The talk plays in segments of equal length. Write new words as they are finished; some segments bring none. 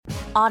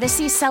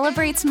Odyssey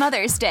celebrates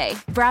Mother's Day,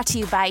 brought to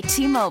you by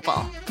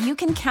T-Mobile. You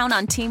can count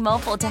on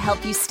T-Mobile to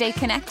help you stay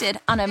connected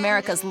on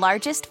America's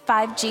largest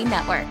 5G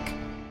network.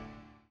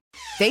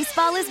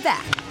 Baseball is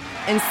back,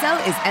 and so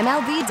is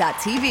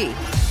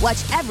MLB.tv.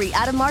 Watch every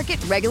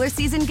out-of-market regular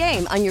season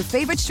game on your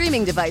favorite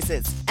streaming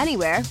devices,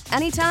 anywhere,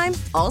 anytime,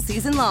 all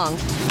season long.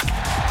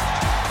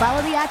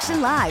 Follow the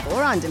action live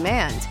or on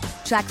demand.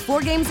 Track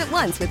 4 games at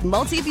once with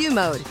multi-view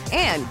mode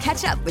and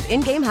catch up with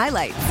in-game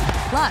highlights.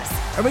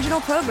 Plus, original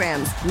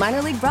programs,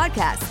 minor league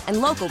broadcasts, and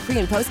local pre-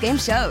 and post-game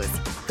shows.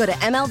 Go to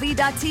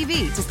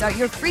MLB.tv to start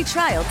your free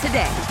trial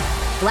today.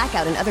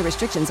 Blackout and other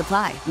restrictions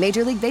apply.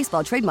 Major League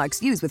Baseball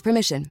trademarks used with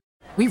permission.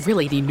 We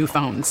really need new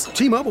phones.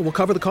 T-Mobile will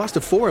cover the cost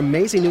of 4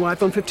 amazing new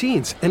iPhone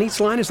 15s, and each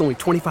line is only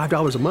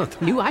 $25 a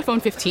month. New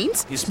iPhone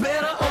 15s? It's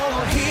better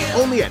over here.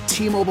 Only at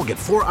T-Mobile, get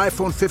 4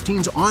 iPhone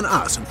 15s on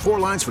us and 4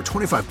 lines for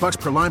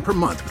 $25 per line per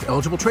month with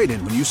eligible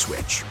trade-in when you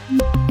switch.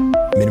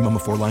 Minimum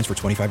of 4 lines for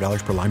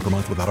 $25 per line per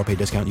month with autopay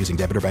discount using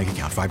debit or bank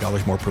account.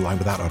 $5 more per line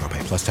without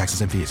autopay, plus taxes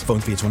and fees. Phone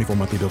fee at 24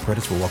 monthly bill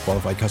credits for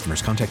well-qualified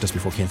customers. Contact us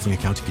before canceling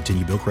account to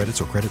continue bill credits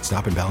or credit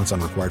stop and balance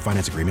on required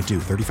finance agreement due.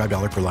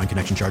 $35 per line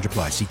connection charge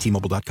applies. See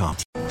T-Mobile.com.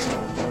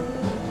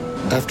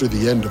 After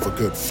the end of a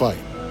good fight,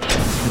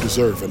 you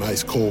deserve an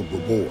ice-cold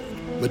reward.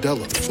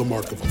 Modelo is the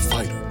mark of a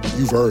fighter.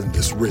 You've earned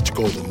this rich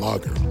golden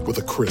lager with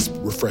a crisp,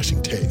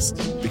 refreshing taste.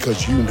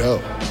 Because you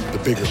know, the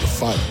bigger the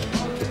fight,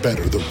 the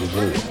better the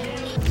reward.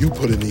 You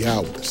put in the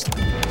hours,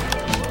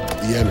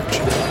 the energy,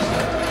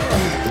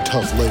 the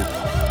tough labor.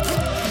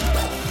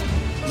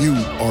 You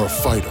are a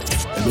fighter,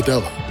 and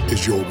Modelo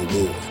is your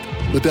reward.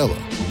 Modelo,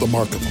 the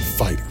mark of a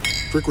fighter.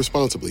 Drink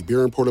responsibly.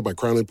 Beer imported by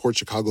Crown Imports,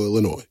 Chicago,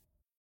 Illinois.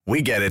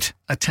 We get it.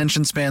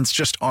 Attention spans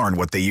just aren't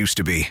what they used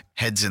to be.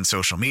 Heads in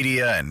social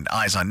media and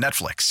eyes on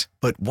Netflix.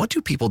 But what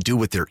do people do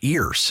with their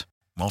ears?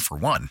 Well, for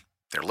one,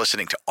 they're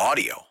listening to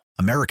audio.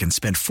 Americans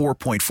spend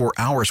 4.4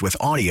 hours with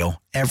audio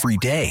every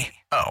day.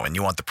 Oh, and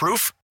you want the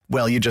proof?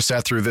 Well, you just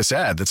sat through this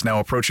ad that's now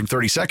approaching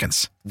 30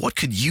 seconds. What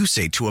could you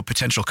say to a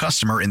potential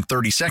customer in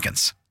 30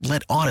 seconds?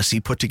 Let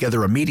Odyssey put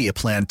together a media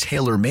plan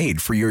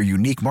tailor-made for your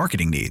unique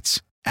marketing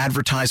needs.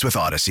 Advertise with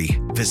Odyssey.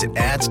 Visit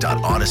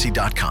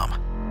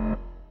ads.odyssey.com.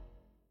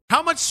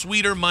 How much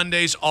sweeter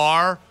Mondays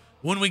are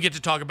when we get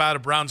to talk about a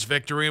Browns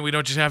victory and we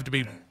don't just have to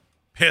be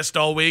pissed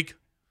all week?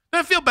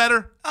 Does that feel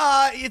better?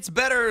 It's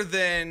better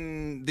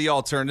than the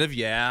alternative,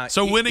 yeah.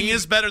 So winning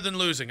is better than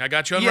losing. I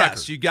got you on record.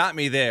 Yes, you got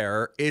me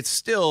there. It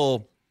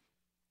still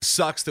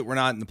sucks that we're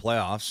not in the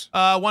playoffs.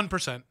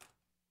 1%.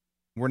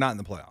 We're not in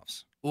the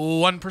playoffs.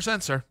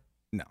 1%, sir.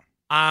 No.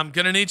 I'm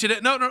going to need you to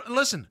 – no,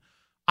 listen.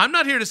 I'm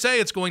not here to say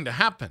it's going to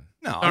happen.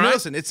 No, all right?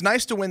 Listen, it's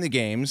nice to win the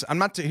games. I'm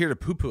not here to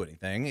poo-poo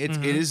anything.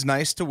 It is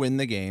nice to win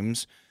the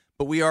games,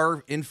 but we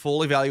are in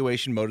full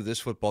evaluation mode of this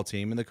football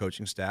team and the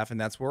coaching staff,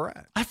 and that's where we're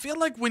at. I feel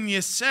like when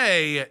you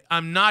say,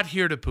 I'm not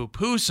here to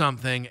poo-poo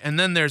something, and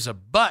then there's a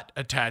but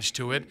attached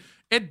to it,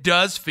 it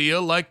does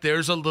feel like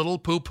there's a little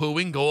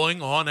poo-pooing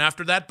going on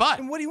after that but.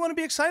 And what do you want to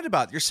be excited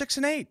about? You're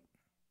 6-8.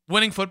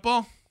 Winning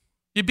football?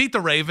 You beat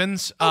the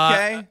Ravens.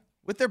 Okay.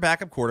 With their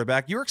backup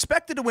quarterback, you're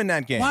expected to win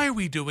that game. Why are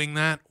we doing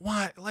that?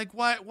 Why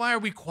are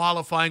we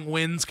qualifying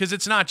wins? Because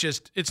it's not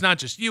just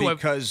you.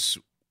 Because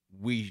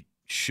we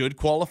should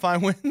qualify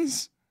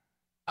wins.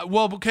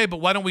 Well, okay,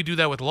 but why don't we do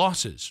that with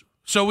losses?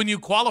 So when you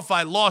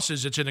qualify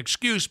losses, it's an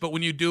excuse, but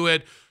when you do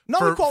it we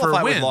qualify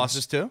for wins, with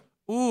losses too.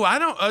 Ooh, I'm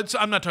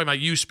not talking about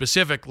you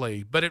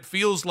specifically, but it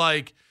feels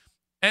like,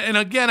 and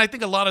again, I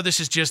think a lot of this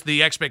is just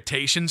the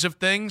expectations of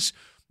things.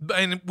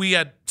 And we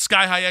had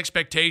sky-high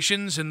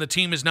expectations, and the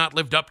team has not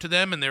lived up to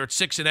them, and they're at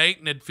 6-8,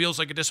 and it feels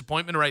like a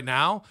disappointment right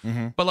now.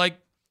 Mm-hmm. But,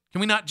 can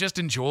we not just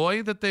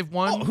enjoy that they've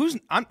won? Oh, who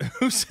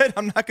said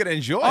I'm not going to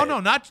enjoy it? Oh, no,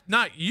 not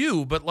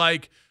you, but,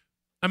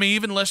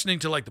 even listening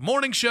to, the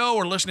morning show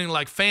or listening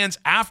to, fans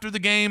after the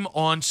game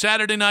on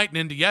Saturday night and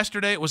into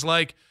yesterday, it was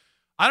I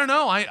don't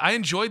know. I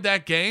enjoyed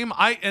that game.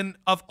 And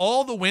of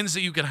all the wins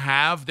that you can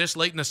have this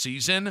late in the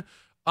season,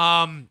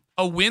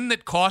 a win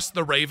that cost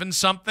the Ravens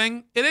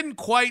something, it isn't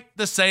quite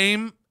the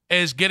same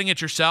as getting it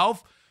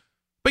yourself.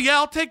 But, yeah,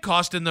 I'll take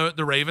costing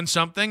the Ravens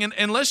something.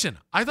 And listen,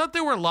 I thought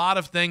there were a lot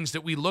of things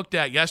that we looked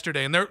at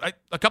yesterday, and there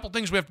a couple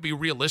things we have to be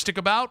realistic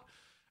about,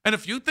 and a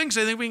few things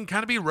I think we can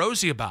kind of be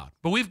rosy about.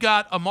 But we've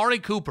got Amari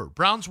Cooper,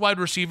 Browns wide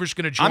receiver, is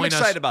going to join us. I'm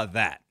excited about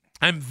that.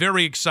 I'm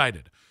very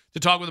excited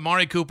to talk with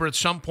Amari Cooper at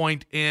some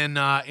point in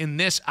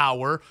this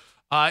hour.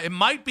 It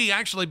might be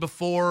actually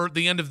before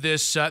the end of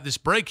this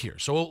break here.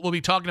 So we'll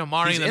be talking to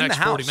Amari in the next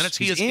 40 minutes.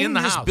 He is in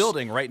the house.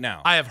 Building right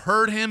now. I have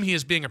heard him. He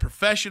is being a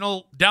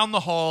professional down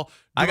the hall.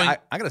 I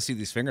got to see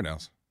these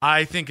fingernails.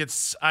 I think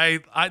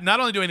I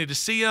not only do I need to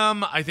see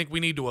them, I think we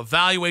need to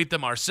evaluate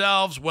them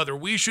ourselves, whether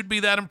we should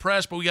be that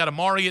impressed. But we got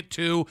Amari at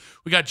 2.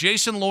 We got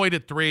Jason Lloyd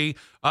at 3.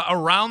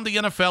 Around the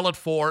NFL at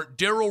 4.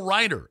 Daryl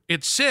Ryder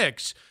at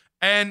 6.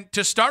 And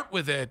to start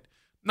with it,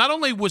 not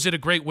only was it a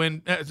great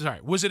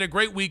was it a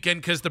great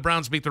weekend because the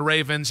Browns beat the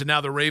Ravens and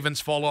now the Ravens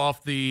fall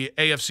off the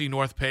AFC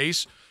North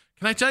pace.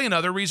 Can I tell you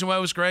another reason why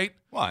it was great?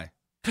 Why?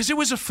 Because it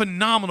was a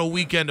phenomenal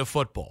weekend of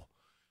football.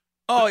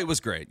 Oh, it was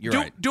great. You're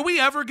right. Do we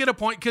ever get a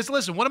point? Because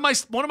listen, one of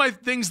my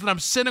things that I'm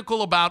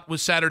cynical about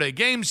with Saturday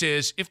games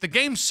is if the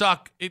games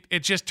suck,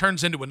 it just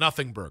turns into a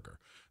nothing burger.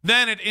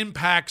 Then it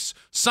impacts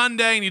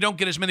Sunday, and you don't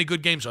get as many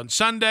good games on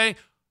Sunday.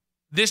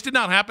 This did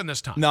not happen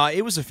this time. No,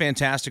 it was a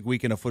fantastic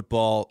weekend of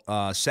football.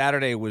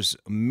 Saturday was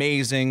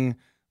amazing.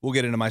 We'll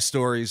get into my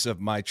stories of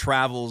my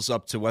travels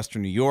up to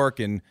Western New York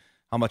and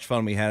how much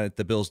fun we had at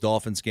the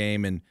Bills-Dolphins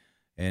game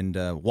and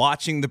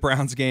watching the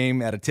Browns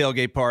game at a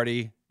tailgate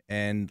party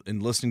and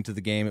listening to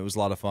the game. It was a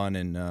lot of fun.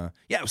 And,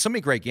 it was so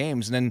many great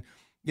games. And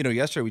then,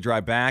 yesterday we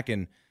drive back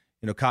and,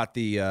 caught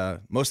the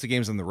most of the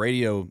games on the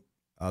radio,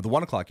 the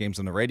 1 o'clock games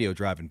on the radio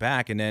driving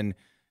back. And then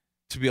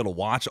to be able to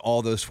watch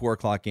all those 4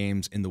 o'clock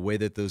games in the way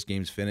that those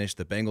games finished,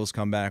 the Bengals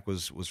comeback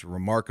was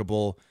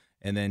remarkable.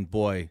 And then,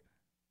 boy,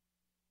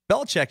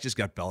 Belichick just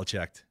got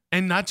Belichicked.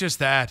 And not just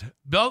that.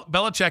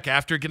 Belichick,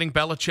 after getting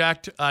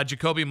Belichicked,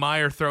 Jacoby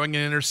Meyer throwing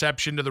an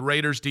interception to the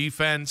Raiders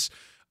defense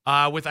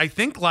with, I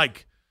think,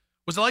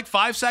 was it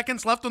 5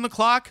 seconds left on the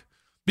clock?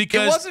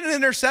 Because it wasn't an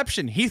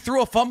interception. He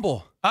threw a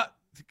fumble.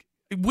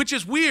 Which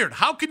is weird.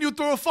 How can you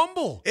throw a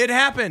fumble? It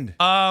happened.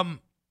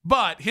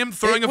 But him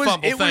throwing a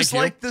fumble, it was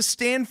like the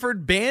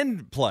Stanford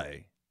band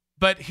play.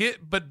 But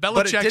Belichick's,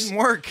 but it didn't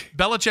work.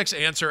 Belichick's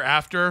answer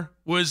after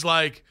was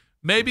like,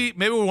 maybe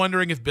we're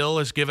wondering if Bill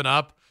has given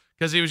up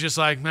because he was just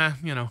like,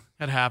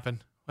 it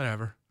happened.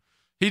 Whatever.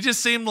 He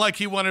just seemed like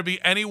he wanted to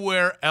be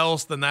anywhere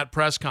else than that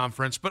press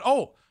conference. But,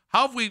 how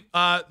have we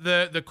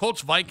the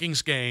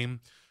Colts-Vikings game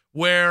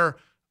where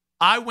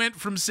I went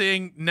from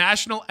seeing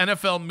national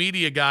NFL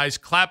media guys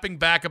clapping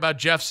back about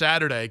Jeff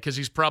Saturday because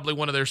he's probably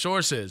one of their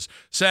sources,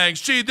 saying,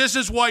 "See, this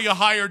is why you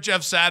hire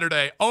Jeff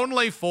Saturday,"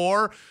 only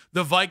for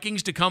the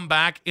Vikings to come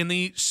back in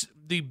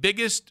the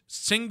biggest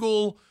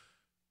single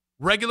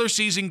regular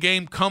season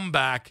game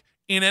comeback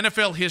in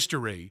NFL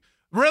history.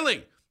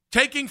 Really,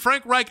 taking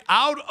Frank Reich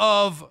out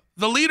of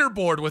the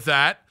leaderboard with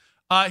that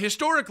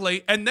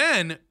historically, and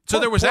then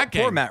there was that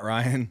game. Poor Matt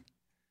Ryan.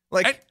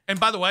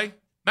 And by the way,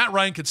 Matt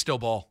Ryan could still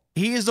ball.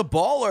 He is a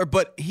baller,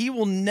 but he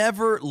will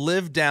never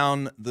live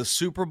down the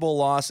Super Bowl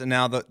loss and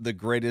now the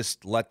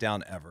greatest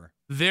letdown ever.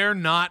 They're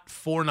not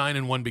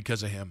 4-9-1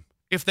 because of him.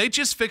 If they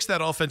just fix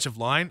that offensive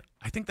line,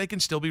 I think they can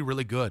still be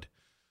really good.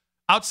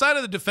 Outside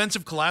of the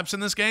defensive collapse in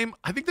this game,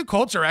 I think the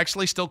Colts are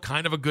actually still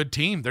kind of a good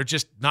team. They're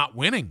just not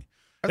winning.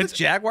 Are the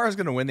Jaguars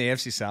going to win the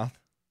AFC South?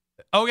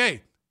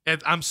 Okay.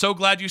 And I'm so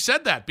glad you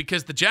said that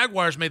because the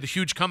Jaguars made the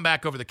huge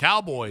comeback over the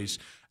Cowboys.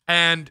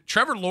 And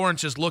Trevor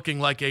Lawrence is looking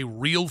like a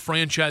real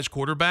franchise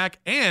quarterback.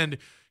 And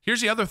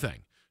here's the other thing.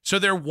 So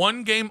they're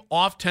 1 game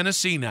off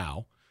Tennessee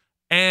now.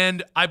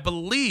 And I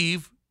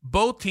believe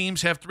both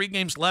teams have 3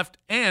 games left.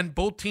 And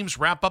both teams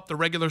wrap up the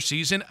regular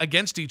season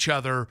against each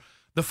other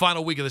the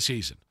final week of the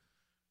season.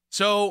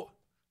 So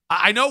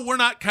I know we're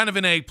not kind of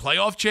in a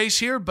playoff chase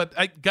here, but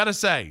I got to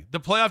say, the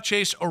playoff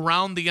chase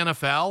around the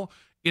NFL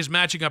is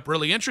matching up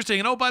really interesting.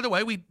 And by the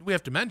way, we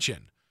have to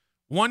mention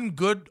one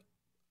good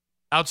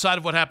outside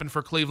of what happened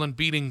for Cleveland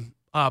beating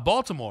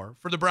Baltimore,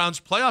 for the Browns'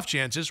 playoff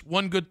chances,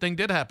 one good thing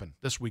did happen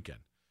this weekend.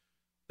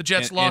 The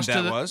Jets lost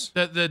to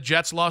the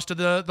Jets lost to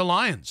the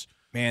Lions.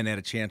 Man, they had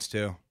a chance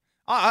too.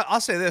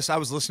 I'll say this: I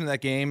was listening to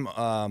that game.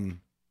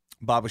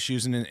 Bob was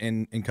choosing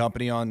in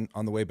company on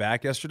the way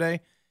back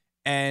yesterday,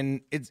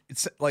 and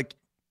it's like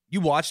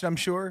you watched. I'm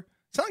sure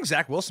it's not like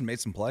Zach Wilson made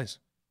some plays.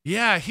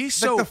 Yeah, he's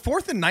so the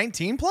 4th and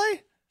 19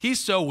 play. He's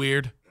so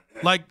weird.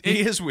 He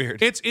is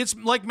weird. It's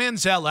like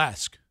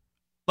Manziel-esque.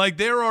 Like,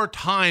 there are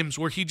times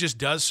where he just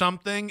does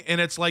something,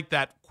 and it's like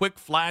that quick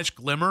flash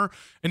glimmer,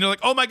 and you're like,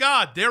 oh, my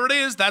God, there it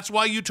is. That's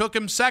why you took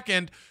him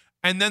second.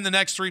 And then the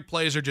next 3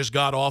 plays are just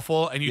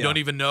god-awful, and you don't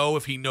even know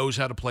if he knows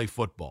how to play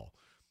football.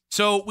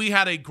 So we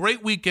had a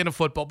great weekend of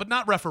football, but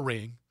not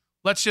refereeing.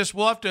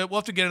 We'll have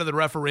to get into the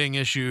refereeing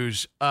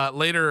issues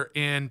later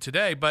in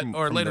today,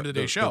 later in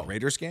today's show. The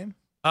Raiders game?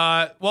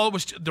 It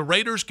was the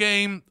Raiders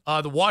game.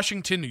 The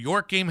Washington-New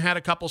York game had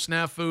a couple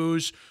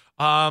snafus.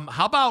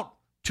 How about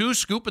 2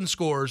 scoop and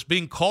scores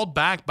being called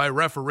back by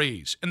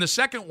referees? And the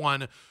second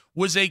one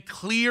was a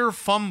clear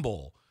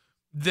fumble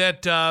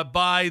that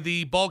by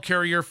the ball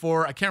carrier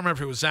for, I can't remember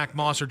if it was Zach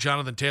Moss or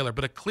Jonathan Taylor,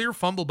 but a clear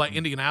fumble by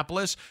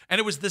Indianapolis. And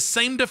it was the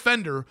same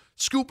defender,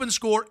 scoop and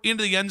score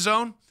into the end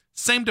zone.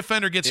 Same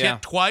defender gets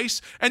hit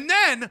twice. And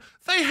then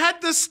they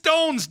had the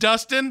stones,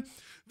 Dustin.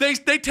 They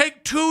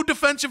take 2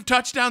 defensive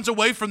touchdowns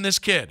away from this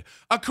kid.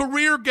 A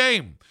career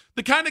game.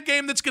 The kind of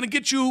game that's going to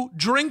get you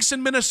drinks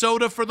in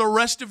Minnesota for the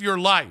rest of your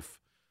life.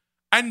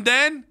 And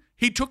then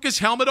he took his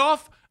helmet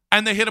off,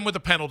 and they hit him with a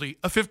penalty,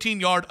 a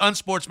 15-yard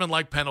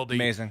unsportsmanlike penalty.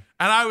 Amazing.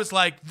 And I was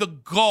like, the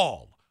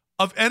gall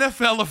of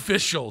NFL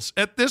officials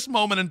at this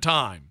moment in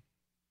time.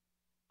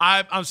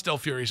 I'm still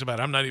furious about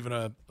it. I'm not even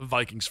a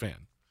Vikings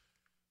fan.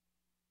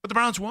 But the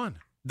Browns won.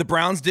 The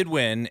Browns did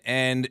win,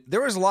 and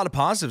there was a lot of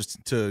positives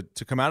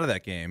to come out of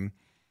that game.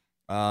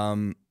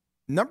 Number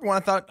one, I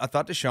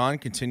thought Deshaun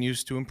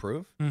continues to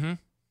improve. Mm-hmm.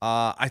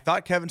 I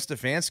thought Kevin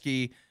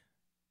Stefanski,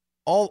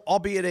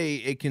 albeit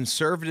a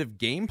conservative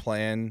game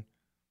plan,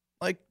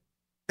 like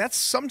that's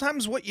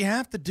sometimes what you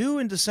have to do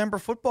in December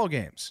football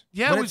games.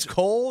 Yeah, when it's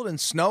cold and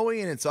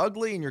snowy and it's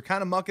ugly and you're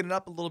kind of mucking it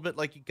up a little bit,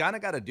 like you kind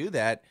of got to do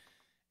that,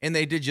 and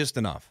they did just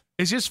enough.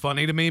 It's just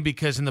funny to me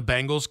because in the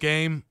Bengals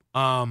game,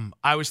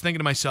 I was thinking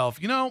to myself,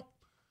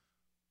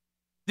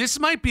 this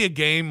might be a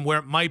game where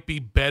it might be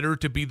better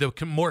to be the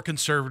more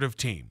conservative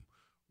team.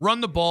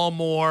 Run the ball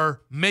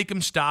more, make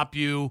them stop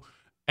you,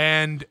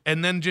 and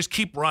then just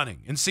keep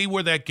running and see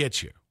where that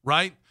gets you,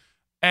 right?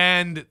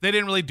 And they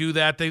didn't really do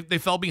that. They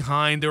fell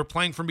behind. They were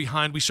playing from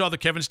behind. We saw the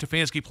Kevin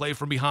Stefanski play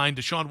from behind.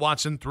 Deshaun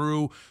Watson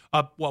threw,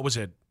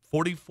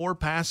 44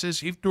 passes?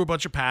 He threw a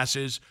bunch of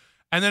passes.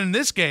 And then in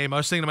this game, I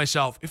was thinking to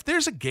myself, if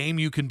there's a game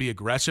you can be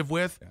aggressive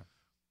with,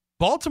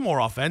 Baltimore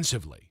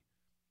offensively,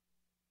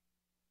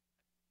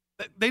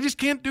 they just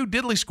can't do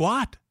diddly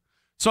squat.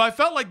 So I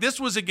felt like this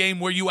was a game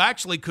where you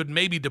actually could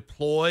maybe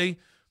deploy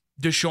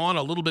Deshaun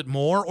a little bit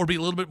more or be a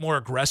little bit more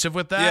aggressive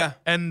with that. Yeah.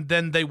 And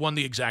then they won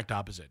the exact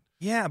opposite.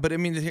 Yeah, but I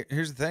mean,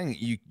 here's the thing.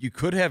 You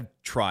could have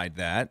tried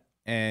that,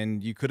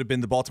 and you could have been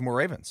the Baltimore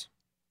Ravens,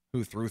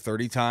 who threw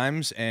 30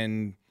 times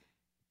and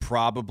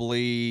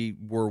probably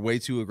were way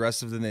too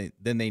aggressive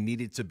than they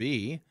needed to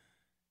be,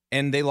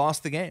 and they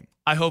lost the game.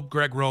 I hope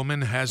Greg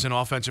Roman has an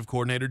offensive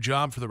coordinator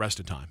job for the rest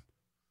of time.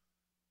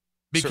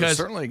 Because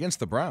certainly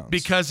against the Browns.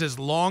 Because as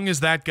long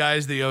as that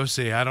guy's the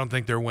OC, I don't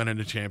think they're winning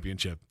a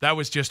championship. That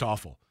was just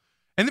awful.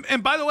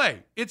 And by the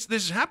way, this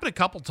has happened a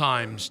couple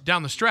times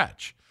down the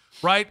stretch,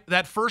 right?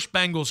 That first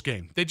Bengals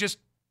game, they just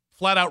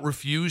flat out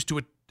refused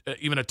to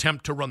even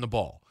attempt to run the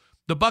ball.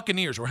 The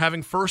Buccaneers were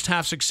having first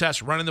half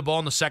success running the ball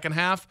in the second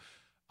half.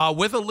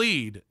 With a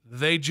lead,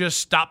 they just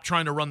stopped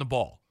trying to run the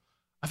ball.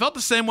 I felt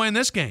the same way in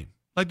this game.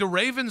 Like the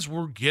Ravens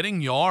were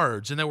getting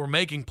yards and they were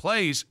making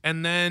plays,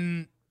 and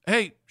then,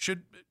 hey,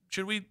 should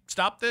we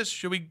stop this?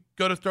 Should we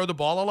go to throw the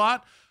ball a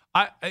lot?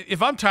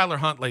 If I'm Tyler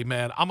Huntley,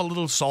 man, I'm a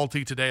little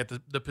salty today at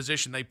the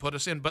position they put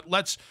us in. But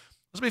let's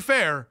be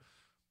fair.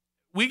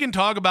 We can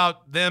talk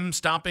about them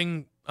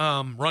stopping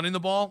running the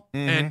ball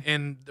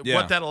and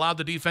what that allowed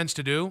the defense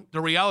to do. The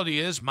reality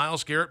is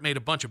Myles Garrett made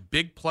a bunch of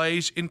big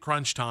plays in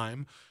crunch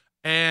time,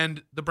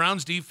 and the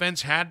Browns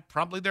defense had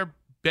probably their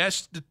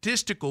best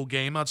statistical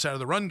game outside of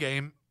the run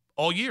game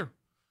all year.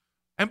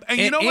 And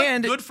you know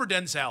what? Good for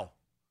Denzel.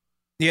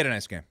 He had a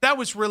nice game. That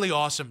was really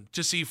awesome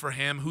to see for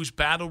him, who's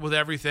battled with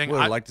everything.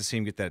 Would have liked to see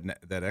him get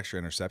that extra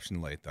interception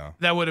late, though.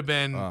 That would have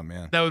been, oh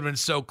man, that would have been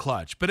so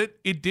clutch. But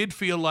it did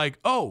feel like,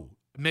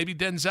 maybe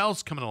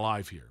Denzel's coming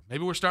alive here.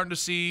 Maybe we're starting to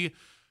see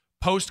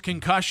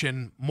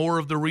post-concussion more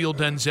of the real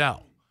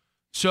Denzel.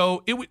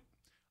 So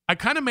I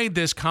kind of made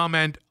this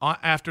comment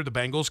after the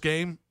Bengals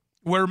game,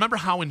 where remember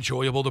how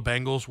enjoyable the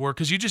Bengals were?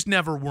 Because you just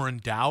never were in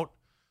doubt.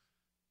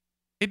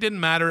 It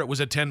didn't matter. It was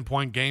a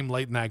 10-point game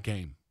late in that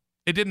game.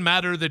 It didn't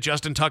matter that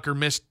Justin Tucker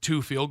missed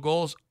 2 field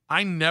goals.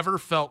 I never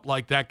felt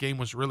like that game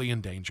was really in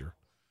danger.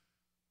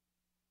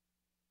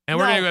 And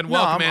we're going to go ahead and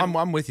welcome in.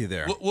 I'm with you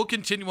there. We'll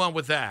continue on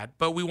with that,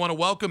 but we want to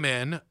welcome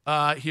in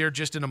here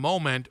just in a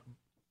moment.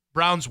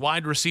 Browns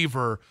wide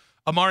receiver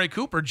Amari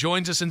Cooper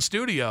joins us in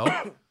studio.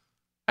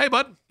 Hey,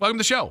 bud, welcome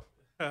to the show.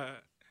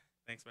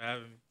 Thanks for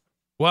having me.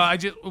 Well, I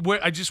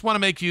just want to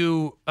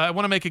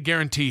make a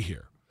guarantee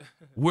here.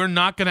 We're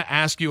not going to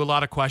ask you a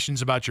lot of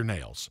questions about your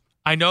nails.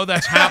 I know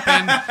that's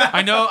happened.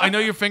 I know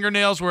your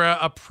fingernails were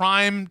a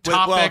prime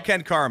topic. Well,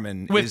 Ken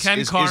Carman.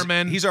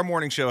 Carman. He's our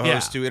morning show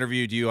host who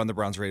interviewed you on the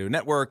Browns Radio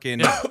Network,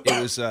 and it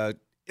was a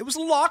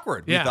little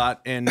awkward, we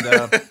thought. And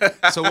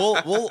so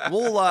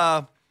we'll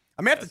I'm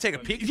going to have to take a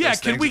peek at these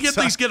things. Can we get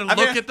a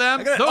look at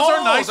them? Those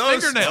are nice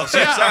fingernails.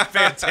 Those are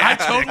fantastic. I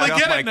totally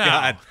get it now.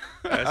 God.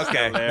 That's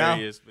okay.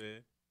 hilarious, man.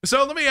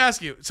 So let me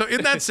ask you. So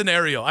in that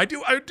scenario,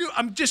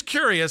 I'm just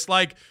curious,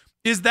 like,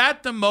 is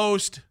that the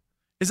most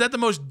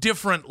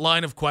different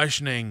line of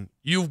questioning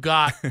you've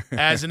got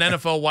as an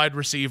NFL wide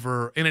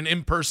receiver in an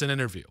in-person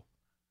interview?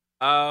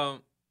 I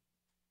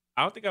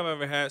don't think I've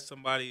ever had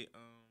somebody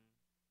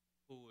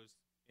who was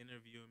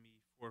interviewing me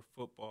for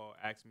football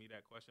ask me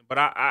that question. But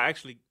I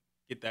actually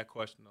get that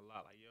question a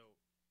lot. Like, yo,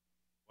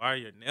 why are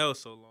your nails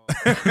so long?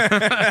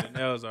 Your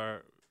nails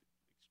are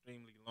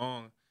extremely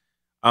long.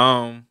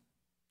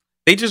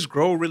 They just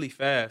grow really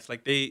fast.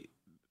 Like they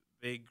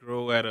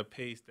grow at a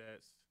pace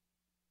that's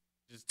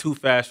just too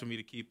fast for me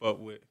to keep up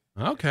with.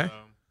 Okay.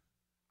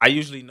 I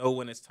usually know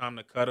when it's time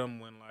to cut them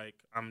when like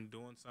I'm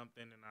doing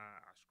something and I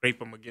scrape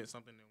them against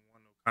something and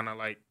want to kind of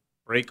like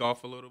break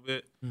off a little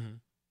bit, and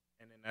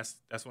then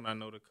that's when I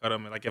know to cut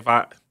them. And like if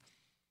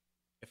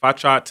I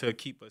try to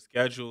keep a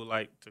schedule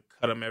like to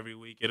cut them every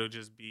week, it'll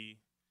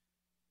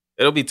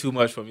be too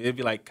much for me. It'd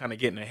be like kind of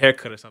getting a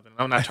haircut or something.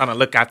 I'm not trying to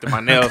look after my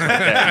nails like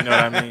that. You know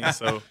what I mean?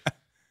 So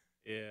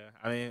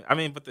yeah, I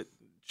mean, but the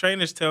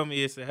trainers tell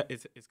me it's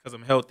because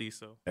I'm healthy.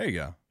 So there you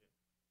go.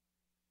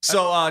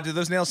 So do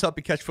those nails help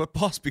you catch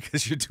footballs?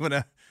 Because you're doing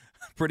a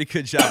pretty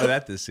good job of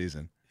that this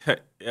season.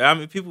 Yeah, I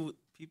mean, people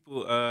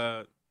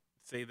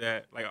say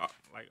that like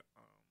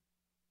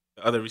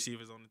the other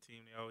receivers on the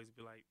team, they always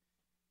be like,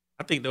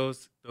 I think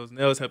those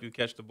nails help you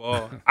catch the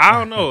ball. I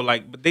don't know,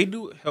 like, but they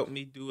do help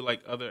me do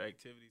like other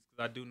activities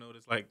because I do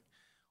notice like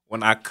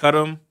when I cut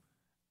him,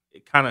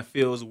 it kind of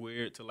feels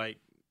weird to like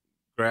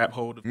grab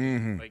hold of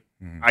him. Like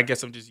I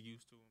guess I'm just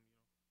used to him.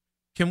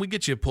 Can we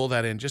get you to pull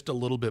that in just a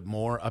little bit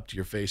more up to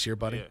your face here,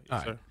 buddy? Yeah,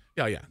 yes, sir.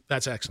 Yeah,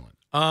 that's excellent.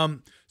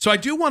 So I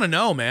do want to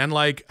know, man,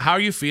 like, how are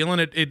you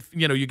feeling?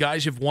 You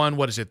guys have won,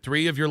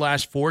 3 of your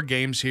last 4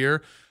 games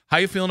here. How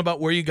you feeling about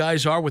where you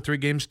guys are with 3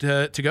 games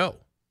to go?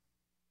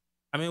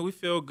 I mean, we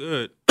feel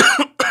good.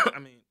 I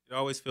mean, it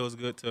always feels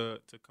good to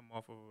come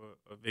off of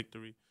a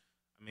victory.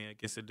 I mean,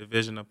 against a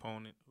division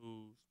opponent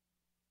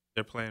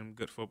they're playing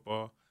good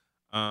football.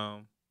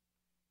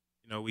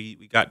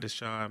 We got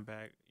Deshaun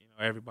back.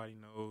 Everybody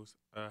knows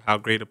how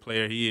great a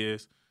player he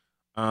is.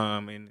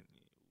 And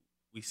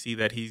we see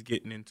that he's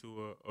getting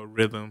into a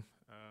rhythm.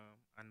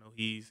 I know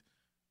he's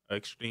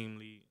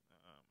extremely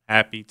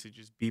happy to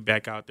just be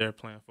back out there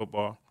playing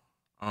football.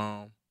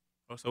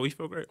 So we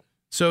feel great.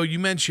 So you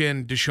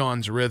mentioned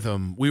Deshaun's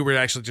rhythm. We were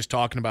actually just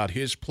talking about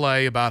his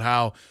play, about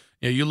how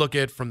you look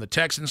at from the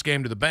Texans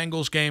game to the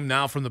Bengals game,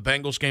 now from the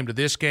Bengals game to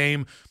this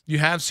game. You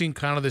have seen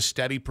kind of this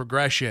steady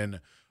progression.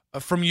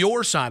 From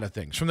your side of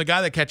things, from the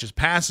guy that catches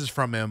passes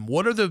from him,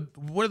 what are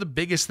the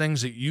biggest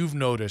things that you've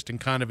noticed in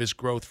kind of his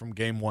growth from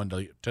game 1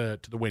 to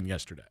the win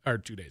yesterday or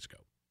 2 days ago?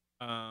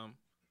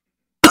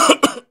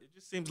 It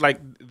just seems like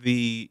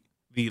the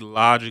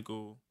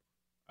logical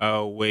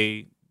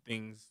way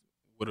things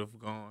would have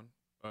gone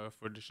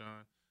for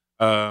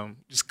Deshaun.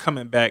 Just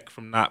coming back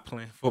from not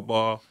playing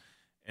football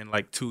in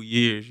like 2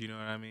 years, you know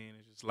what I mean?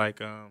 It's just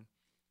like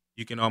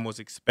you can almost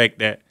expect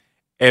that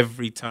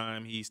every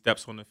time he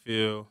steps on the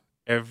field,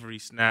 every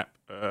snap,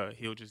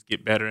 he'll just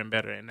get better and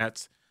better. And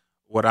that's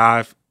what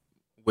I've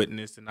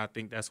witnessed, and I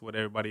think that's what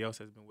everybody else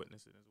has been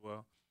witnessing as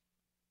well.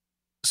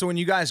 So when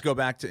you guys go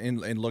back to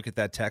and look at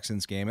that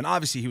Texans game, and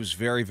obviously he was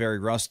very, very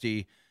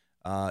rusty,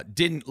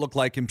 didn't look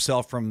like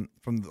himself from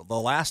the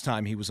last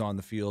time he was on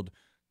the field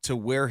to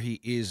where he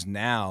is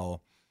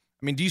now.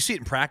 I mean, do you see it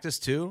in practice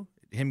too?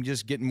 Him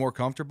just getting more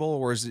comfortable,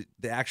 or is it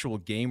the actual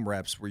game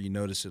reps where you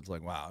notice it's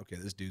like, wow, okay,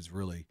 this dude's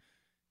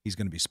he's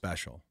going to be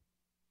special?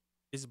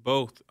 It's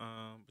both,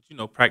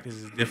 but practice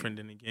is different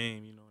than the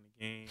game. In the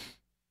game,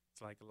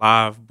 it's like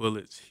live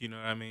bullets. You know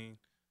what I mean?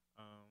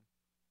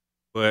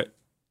 But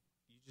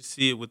you just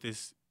see it with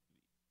this.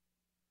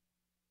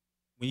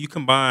 When you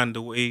combine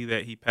the way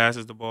that he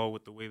passes the ball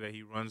with the way that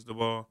he runs the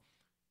ball,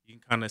 you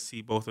can kind of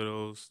see both of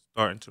those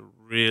starting to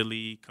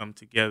really come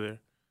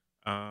together.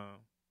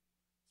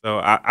 So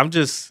I'm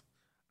just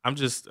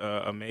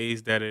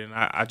amazed at it, and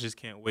I just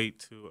can't wait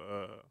to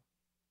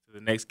the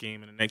next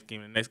game and the next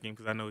game and the next game,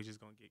 because I know he's just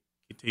going to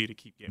continue to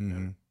keep getting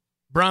better.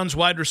 Browns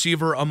wide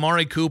receiver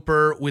Amari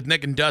Cooper with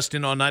Nick and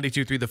Dustin on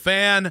 92.3 The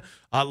Fan,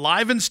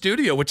 live in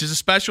studio, which is a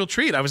special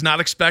treat. I was not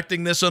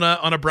expecting this on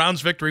a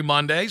Browns victory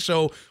Monday,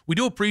 so we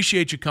do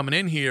appreciate you coming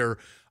in here.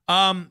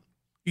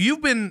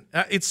 You've been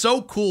it's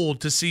so cool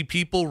to see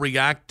people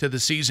react to the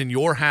season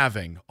you're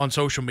having on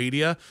social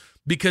media,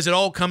 because it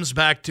all comes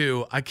back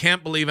to, I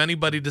can't believe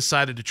anybody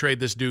decided to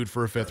trade this dude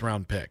for a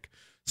 5th-round pick.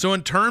 So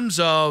in terms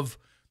of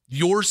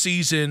your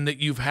season that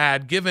you've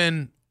had,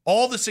 given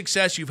all the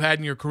success you've had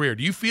in your career,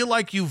 do you feel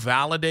like you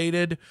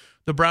validated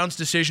the Browns'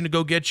 decision to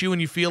go get you,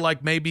 and you feel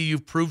like maybe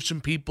you've proved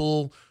some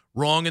people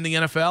wrong in the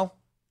NFL?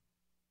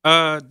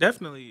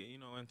 Definitely,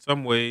 in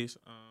some ways.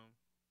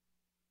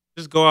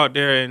 Just go out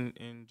there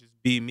and just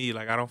be me.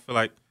 Like, I don't feel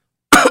like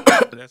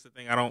that's the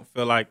thing. I don't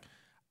feel like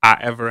I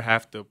ever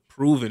have to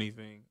prove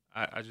anything.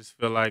 I just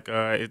feel like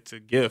it's a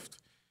gift.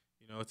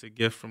 It's a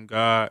gift from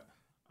God.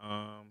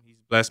 He's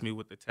blessed me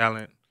with the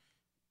talent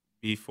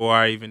before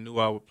I even knew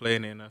I would play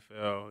in the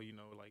NFL,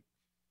 like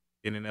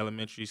being in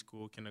elementary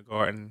school,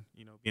 kindergarten,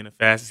 being the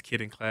fastest kid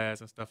in class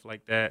and stuff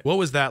like that. What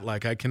was that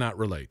like? I cannot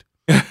relate.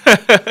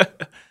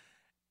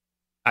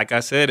 Like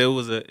I said, it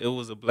was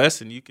a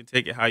blessing. You can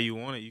take it how you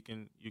want it. You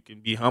can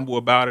be humble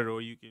about it,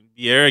 or you can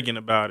be arrogant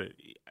about it.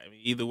 I mean,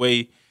 either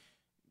way,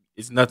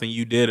 it's nothing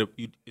you did.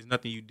 It's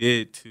nothing you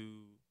did to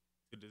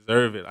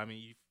deserve it. I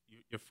mean,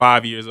 you're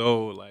 5 years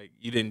old. Like,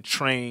 you didn't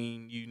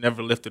train. You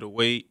never lifted a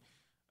weight.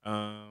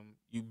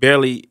 You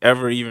barely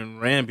ever even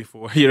ran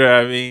before. You know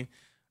what I mean?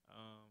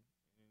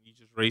 You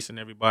just racing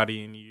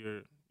everybody, and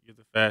you're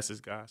the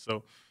fastest guy.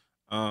 So,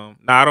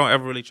 I don't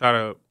ever really try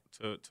to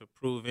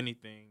prove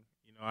anything.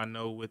 I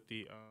know with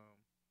the,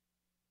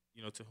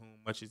 to whom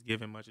much is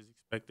given, much is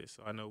expected.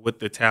 So I know with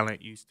the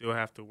talent, you still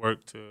have to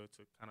work to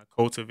kind of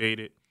cultivate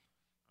it,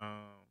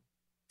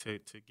 to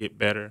get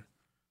better,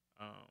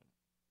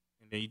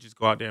 and then you just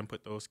go out there and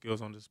put those skills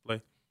on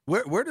display.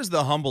 Where does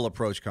the humble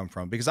approach come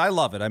from? Because I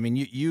love it. I mean,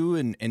 you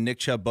and Nick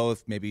Chubb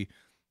both, maybe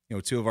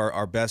two of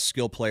our best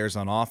skill players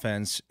on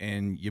offense,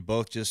 and you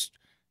both just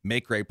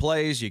make great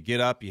plays. You get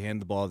up, you hand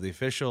the ball to the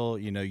official,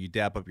 you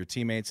dap up your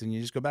teammates, and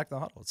you just go back to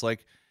the huddle. It's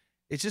like,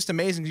 it's just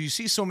amazing. You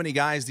see so many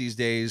guys these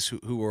days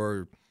who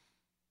are,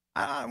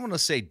 I don't want to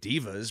say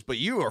divas, but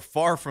you are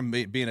far from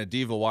being a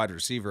diva wide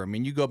receiver. I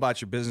mean, you go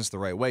about your business the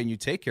right way, and you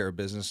take care of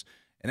business,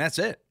 and that's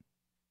it.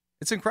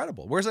 It's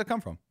incredible. Where's that come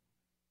from?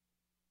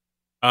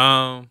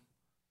 I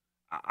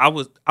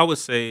would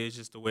say it's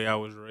just the way I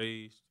was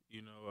raised.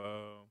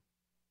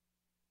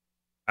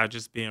 I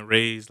just being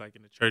raised like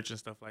in the church and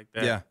stuff like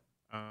that. Yeah.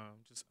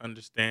 Just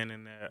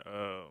understanding that,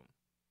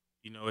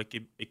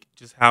 it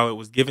just how it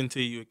was given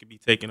to you, it could be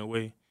taken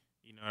away.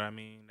 You know what I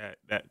mean?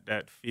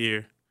 That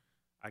fear,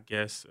 I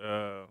guess,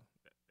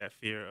 that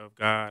fear of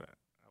God,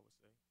 I would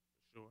say,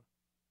 for sure.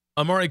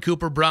 Amari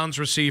Cooper, Browns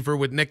receiver,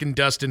 with Nick and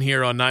Dustin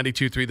here on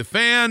 92.3 The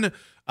Fan.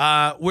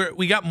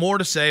 We got more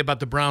to say about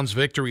the Browns'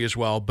 victory as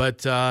well,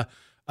 but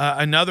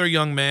another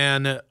young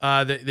man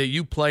that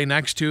you play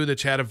next to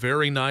that's had a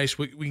very nice,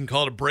 we can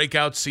call it a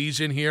breakout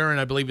season here, and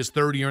I believe his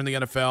third year in the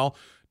NFL,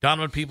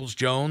 Donovan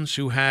Peoples-Jones,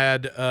 who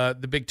had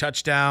the big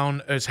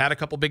touchdown, has had a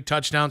couple big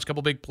touchdowns, a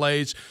couple big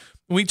plays.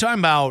 When we talk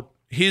about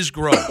his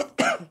growth,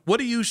 what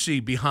do you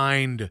see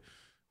behind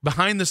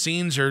the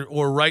scenes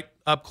or right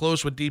up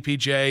close with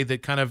DPJ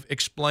that kind of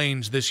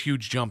explains this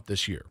huge jump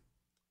this year?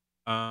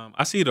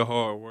 I see the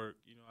hard work.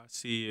 I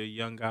see a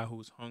young guy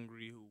who's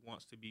hungry, who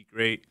wants to be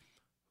great,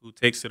 who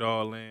takes it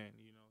all in.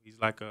 He's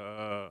like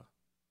a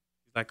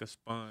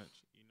sponge.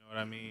 You know what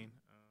I mean?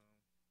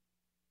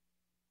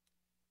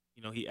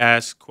 He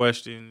asks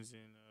questions,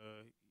 and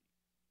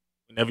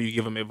whenever you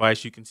give him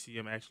advice, you can see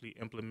him actually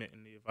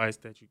implementing the advice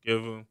that you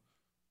give him.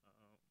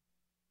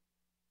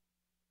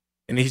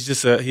 And he's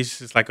just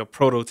like a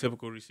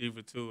prototypical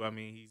receiver too. I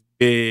mean, he's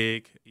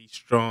big, he's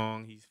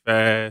strong, he's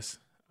fast.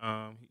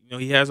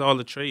 He has all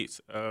the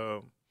traits.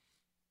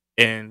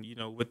 And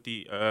with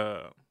the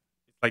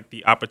like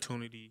the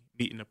opportunity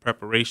meeting the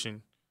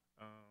preparation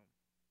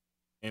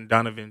in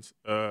Donovan's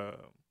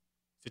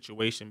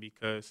situation,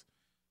 because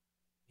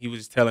he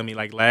was telling me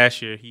like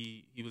last year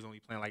he was only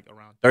playing like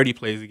around 30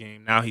 plays a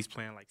game. Now he's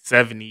playing like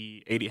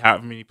 70, 80,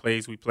 however many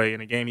plays we play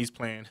in a game. He's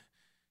playing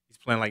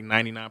like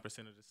 99% of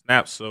the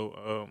snaps.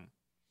 So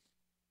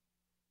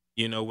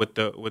with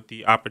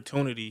the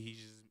opportunity,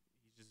 he's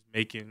just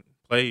making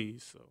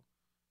plays. So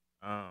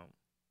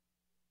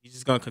he's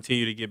just gonna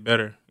continue to get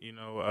better.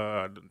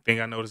 The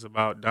thing I noticed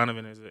about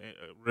Donovan is a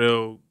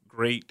real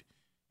great,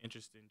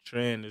 interesting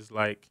trend is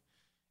like,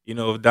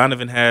 if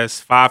Donovan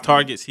has 5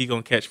 targets, he's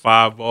gonna catch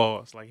 5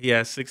 balls. Like he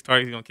has 6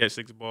 targets, he's gonna catch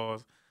 6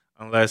 balls.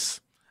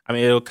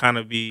 It'll kind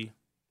of be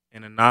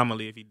an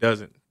anomaly if he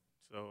doesn't.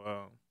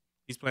 So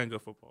he's playing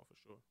good football for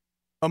sure.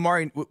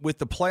 Amari, with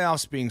the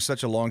playoffs being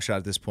such a long shot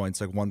at this point,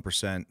 it's like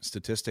 1%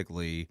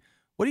 statistically.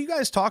 What do you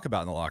guys talk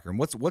about in the locker room?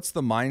 What's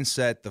the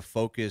mindset, the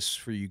focus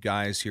for you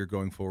guys here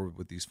going forward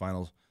with these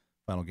final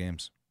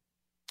games?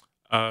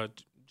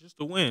 Just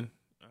to win.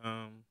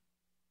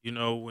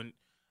 When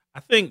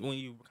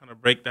you kind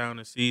of break down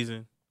the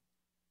season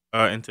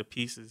into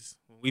pieces,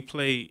 when we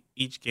play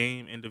each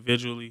game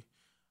individually,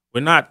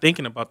 we're not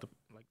thinking about the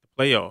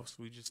playoffs.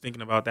 We're just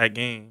thinking about that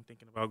game,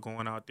 thinking about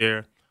going out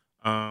there,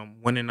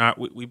 winning.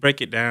 We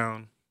break it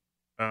down.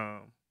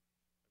 We're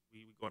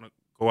going to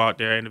go out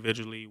there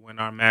individually, win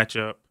our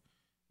matchup,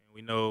 and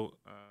we know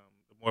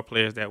the more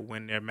players that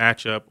win their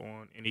matchup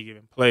on any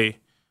given play,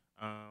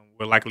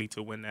 we're likely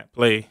to win that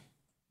play. And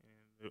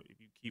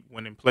if you keep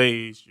winning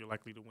plays, you're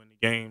likely to win the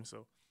game.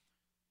 So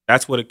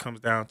that's what it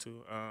comes down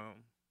to,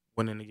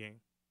 winning the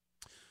game.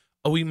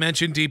 We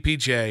mentioned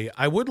DPJ.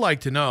 I would like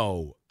to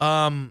know,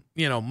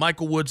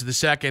 Michael Woods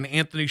II,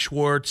 Anthony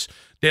Schwartz,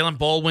 Dalen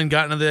Baldwin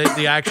got into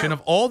the action of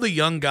all the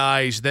young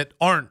guys that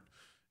aren't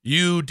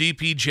you,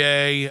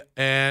 DPJ,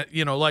 and,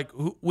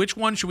 which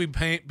one should we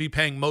be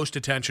paying most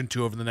attention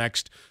to over the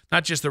next,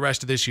 not just the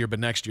rest of this year, but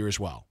next year as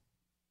well?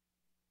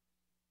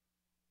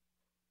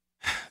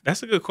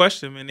 That's a good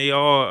question, man. They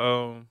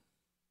all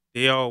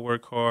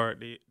work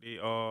hard. They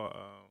all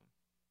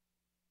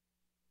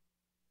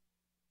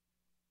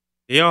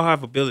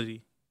have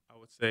ability, I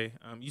would say.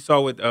 You saw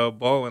with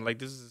Baldwin, like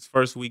this is his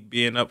first week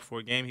being up for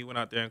a game. He went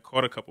out there and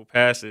caught a couple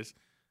passes.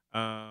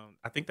 I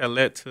think that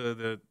led to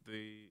the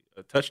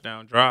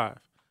touchdown drive.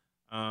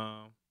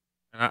 And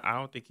I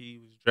don't think he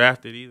was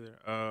drafted either.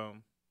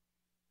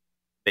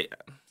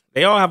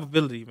 They all have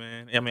ability,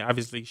 man. I mean,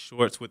 obviously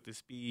Schwartz with the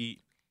speed.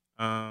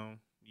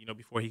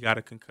 Before he got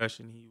a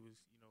concussion, he was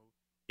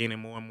gaining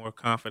more and more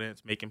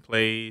confidence, making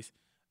plays,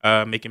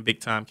 making big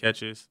time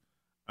catches.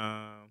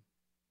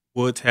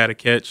 Woods had a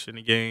catch in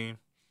the game.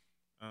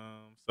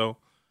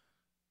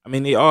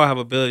 They all have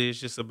ability. It's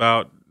just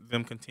about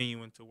them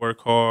continuing to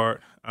work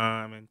hard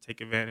and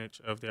take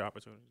advantage of their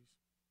opportunities.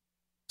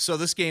 So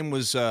this game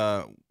was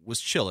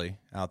chilly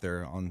out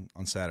there on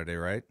Saturday,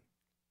 right?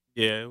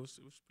 Yeah, it was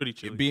pretty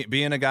chilly.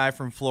 Being a guy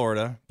from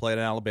Florida, played in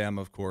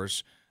Alabama, of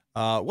course.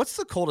 What's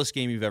the coldest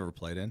game you've ever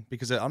played in?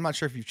 Because I'm not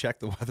sure if you've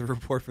checked the weather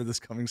report for this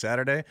coming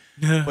Saturday,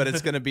 but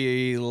it's going to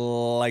be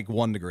like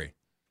 1 degree.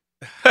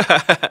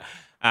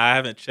 I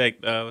haven't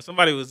checked.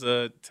 Somebody was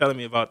telling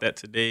me about that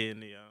today in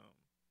the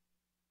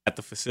at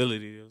the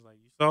facility. It was like,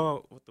 you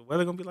saw what the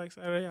weather gonna be like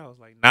Saturday? I was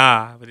like,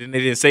 nah. But then they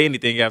didn't say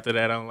anything after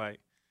that. I'm like,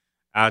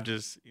 I'll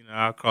just,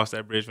 I'll cross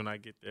that bridge when I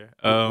get there.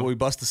 Will we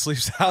bust the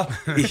sleeves out?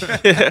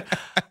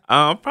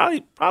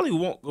 Probably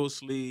won't go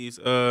sleeves.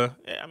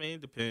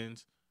 It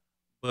depends.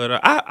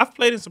 But I've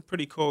played in some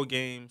pretty cold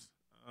games.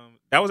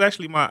 That was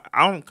actually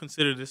I don't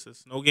consider this a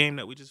snow game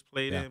that we just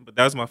played in, but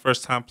that was my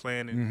first time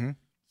playing in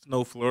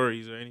snow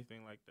flurries or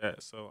anything like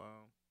that. So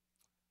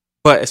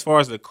But as far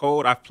as the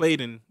cold, I've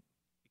played in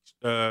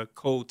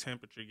cold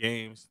temperature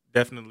games,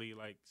 definitely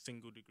like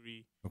single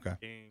degree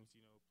games,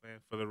 playing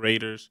for the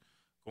Raiders,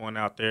 going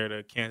out there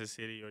to Kansas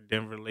City or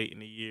Denver late in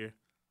the year.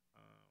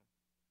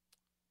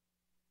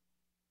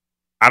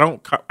 I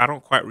don't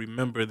quite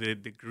remember the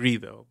degree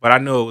though, but I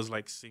know it was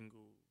like single.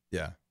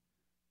 Yeah.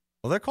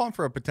 Well, they're calling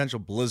for a potential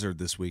blizzard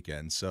this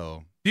weekend,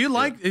 so. Do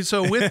you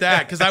so with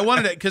that, because I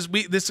wanted it, because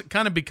this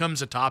kind of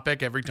becomes a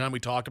topic every time we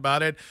talk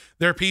about it.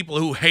 There are people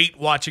who hate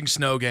watching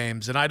snow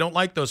games, and I don't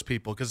like those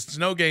people because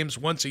snow games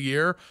once a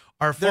year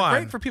are fun. They're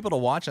great for people to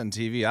watch on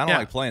TV. I don't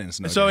like playing in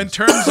snow So games.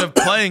 in terms of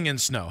playing in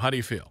snow, how do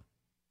you feel?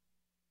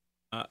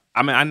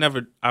 I mean,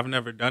 I've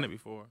never done it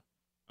before.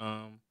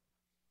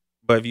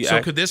 But if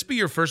you could this be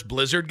your first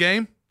blizzard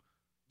game?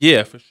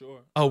 Yeah, for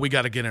sure. Oh, we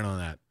got to get in on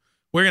that.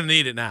 We're gonna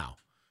need it now.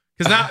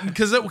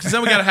 Because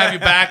then we got to have you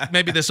back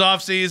maybe this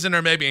offseason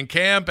or maybe in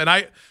camp. And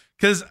I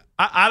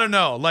don't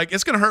know. Like,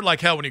 it's going to hurt like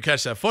hell when you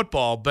catch that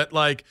football. But,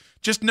 like,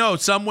 just know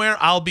somewhere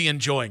I'll be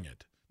enjoying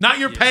it. Not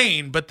your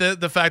pain, but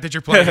the fact that you're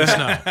playing in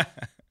snow.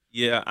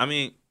 Yeah, I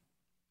mean,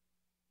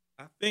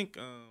 I think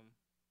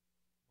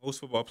most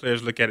football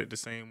players look at it the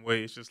same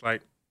way. It's just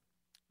like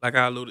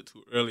I alluded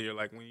to earlier,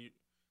 like when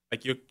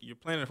you're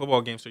playing a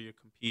football game, so you're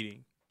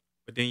competing.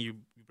 But then you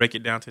break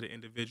it down to the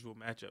individual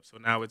matchup. So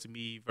now it's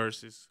me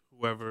versus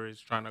whoever is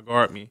trying to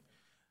guard me.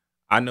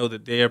 I know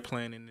that they're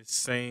playing in the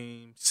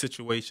same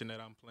situation that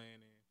I'm playing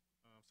in.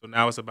 So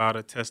now it's about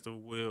a test of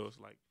wills.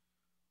 Like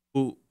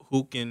who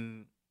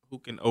can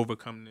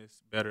overcome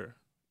this better?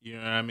 You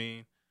know what I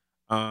mean?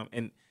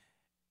 And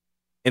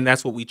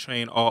that's what we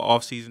train all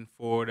off season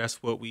for.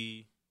 That's what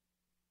we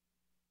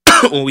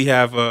when we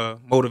have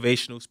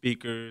motivational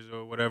speakers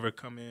or whatever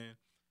come in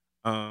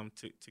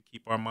to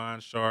keep our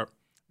minds sharp.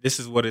 This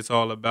is what it's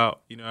all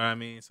about, you know what I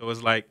mean? So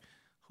it's like,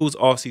 whose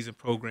off-season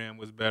program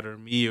was better,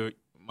 me or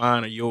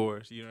mine or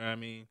yours, you know what I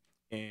mean?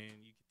 And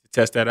you get to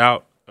test that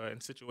out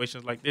in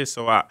situations like this.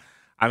 So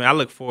I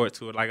look forward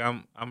to it. Like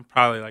I'm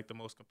probably like the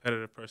most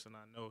competitive person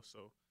I know.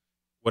 So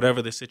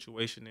whatever the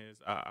situation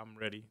is, I'm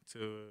ready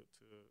to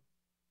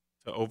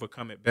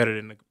overcome it better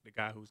than the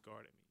guy who's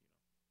guarding me.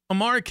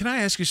 Amari, can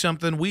I ask you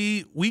something?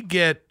 We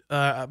get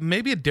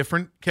maybe a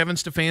different Kevin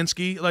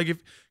Stefanski. Like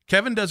if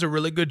Kevin does a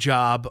really good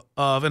job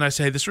of, and I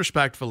say this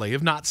respectfully,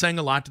 of not saying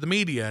a lot to the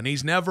media, and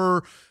he's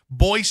never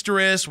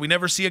boisterous. We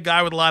never see a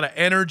guy with a lot of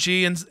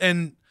energy,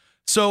 and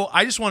so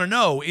I just want to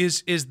know,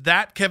 is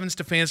that Kevin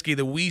Stefanski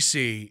that we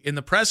see in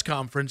the press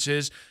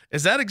conferences,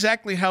 is that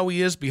exactly how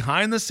he is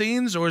behind the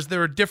scenes, or is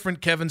there a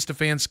different Kevin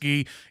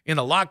Stefanski in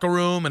the locker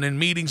room and in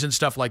meetings and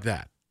stuff like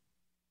that?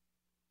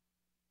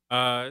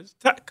 It's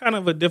kind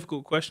of a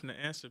difficult question to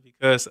answer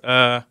because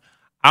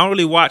I don't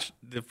really watch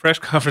the press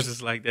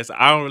conferences like this.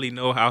 I don't really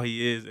know how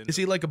he is. Is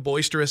he like a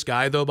boisterous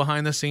guy, though,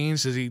 behind the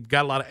scenes? Has he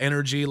got a lot of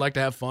energy, like to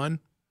have fun?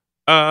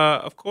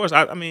 Of course.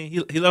 I mean,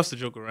 he loves to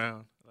joke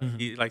around. Like,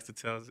 he likes to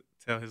tell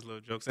his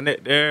little jokes. And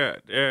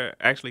they're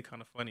actually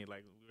kind of funny.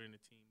 Like, we're in the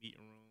team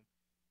meeting room.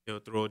 He'll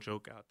throw a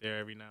joke out there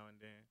every now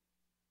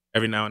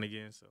and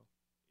again. So,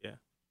 yeah.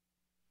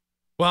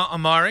 Well,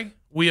 Amari,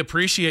 we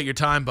appreciate your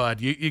time,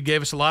 bud. You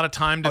gave us a lot of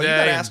time today. Oh, you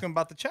got to ask him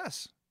about the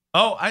chess.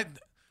 Oh, I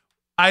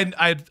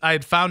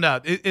had found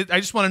out. I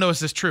just want to know, is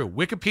this true?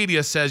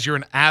 Wikipedia says you're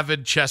an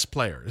avid chess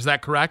player. Is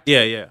that correct?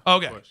 Yeah.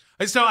 Okay.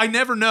 So I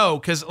never know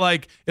because,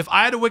 like, if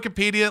I had a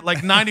Wikipedia, like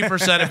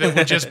 90% of it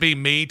would just be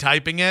me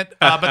typing it,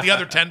 but the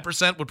other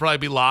 10% would probably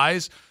be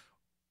lies.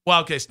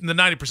 Well, okay, the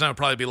 90% would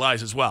probably be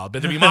lies as well, but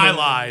it'd be my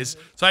lies.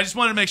 So I just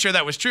wanted to make sure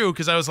that was true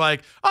because I was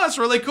like, oh, that's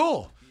really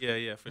cool.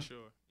 Yeah, for sure.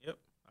 Yep.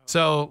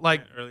 So,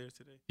 like, earlier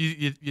today.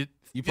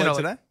 You played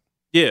today?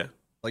 Yeah.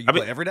 Like you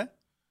play every day?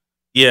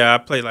 Yeah, I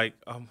play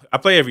I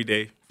play every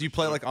day. Do you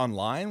play like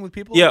online with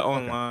people? Yeah,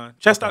 online. Okay.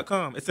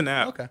 Chess.com. It's an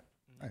app. Okay.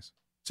 Nice.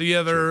 So you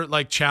ever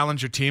like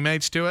challenge your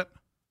teammates to it?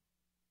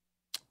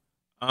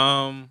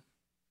 It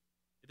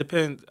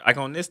depends. Like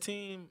on this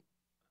team,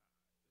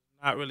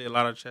 not really a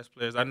lot of chess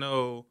players. I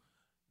know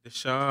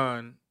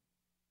Deshaun.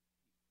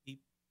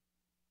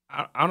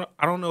 I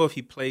don't know if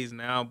he plays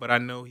now, but I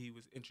know he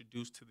was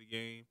introduced to the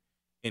game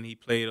and he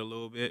played a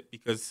little bit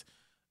because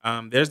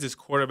there's this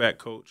quarterback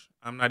coach.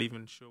 I'm not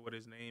even sure what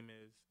his name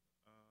is.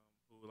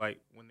 Who like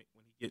when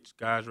he gets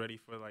guys ready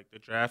for like the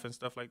draft and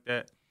stuff like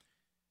that.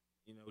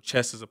 You know,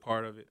 chess is a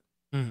part of it.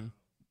 Mm-hmm.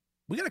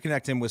 We got to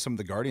connect him with some of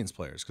the Guardians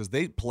players because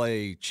they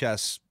play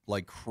chess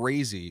like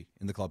crazy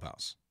in the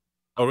clubhouse.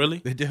 Oh, really?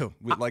 They do.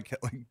 With like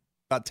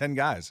about 10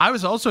 guys. I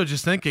was also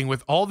just thinking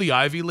with all the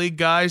Ivy League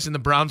guys in the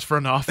Browns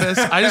front office,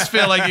 I just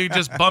feel like you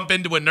just bump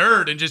into a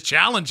nerd and just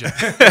challenge him.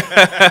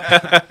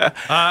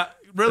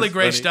 Really That's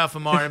great funny. stuff,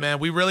 Amari, man.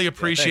 We really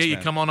appreciate you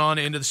man. coming on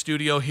into the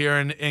studio here,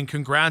 and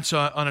congrats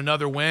on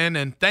another win.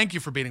 And thank you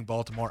for beating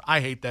Baltimore. I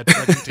hate that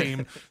freaking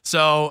team.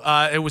 So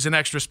it was an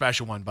extra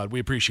special one, bud. We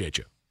appreciate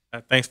you.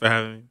 Thanks for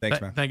having me. Thanks,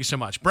 man. Thank you so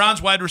much.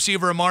 Browns wide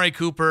receiver Amari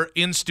Cooper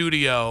in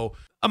studio.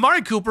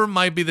 Amari Cooper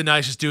might be the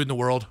nicest dude in the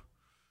world.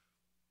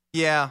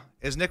 Yeah,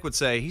 as Nick would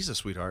say, he's a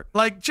sweetheart.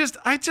 Like,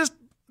 I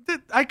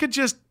could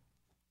just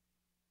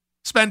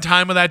spend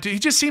time with that dude. He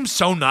just seems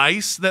so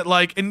nice that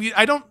like, and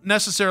I don't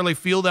necessarily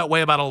feel that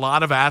way about a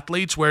lot of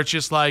athletes where it's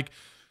just like,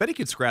 bet he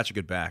could scratch a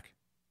good back.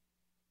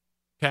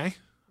 Okay.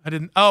 I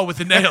didn't. Oh, with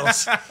the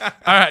nails. All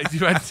right.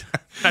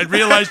 I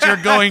realized you're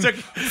going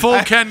full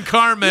Ken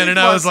Carman, and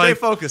I was like, stay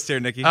focused here,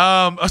 Nicky.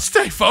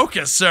 Stay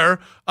focused, sir.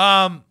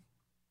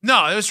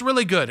 No, it was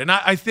really good. And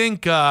I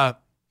think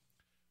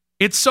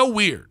it's so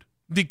weird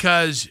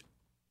because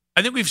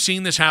I think we've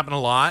seen this happen a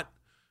lot.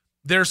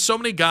 There's so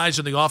many guys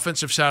on the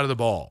offensive side of the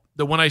ball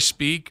that when I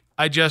speak,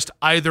 I just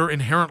either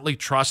inherently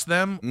trust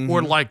them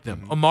or like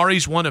them.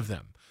 Amari's one of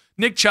them.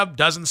 Nick Chubb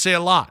doesn't say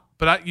a lot,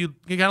 but you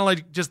kind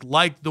of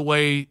like the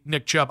way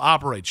Nick Chubb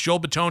operates.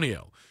 Joel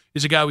Bitonio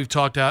is a guy we've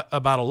talked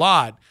about a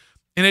lot,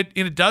 and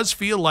it does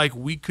feel like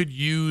we could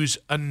use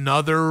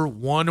another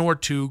one or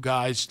two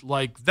guys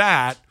like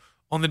that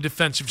on the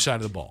defensive side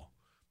of the ball.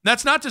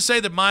 That's not to say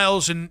that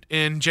Miles and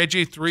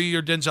JJ3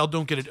 or Denzel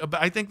don't get it,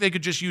 but I think they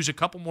could just use a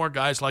couple more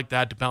guys like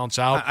that to balance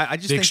out I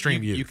just the think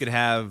extreme youth. You could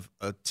have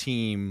a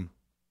team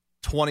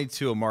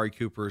 22 Amari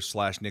Coopers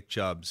 / Nick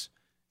Chubbs,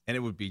 and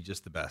it would be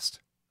just the best.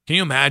 Can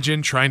you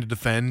imagine trying to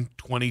defend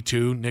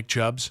 22 Nick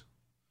Chubbs?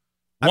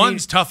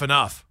 One's tough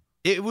enough.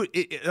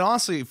 It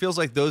honestly feels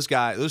like those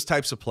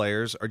types of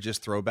players are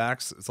just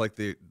throwbacks. It's like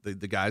the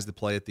guys that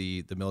play at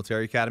the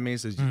military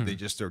academies. They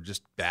just are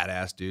just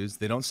badass dudes.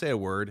 They don't say a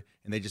word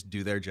and they just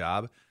do their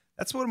job.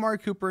 That's what Amari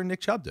Cooper and Nick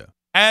Chubb do.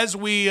 As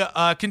we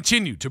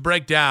continue to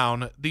break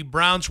down the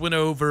Browns win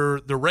over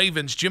the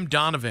Ravens, Jim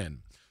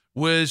Donovan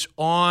was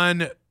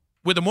on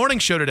with the morning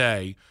show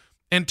today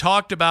and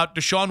talked about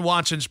Deshaun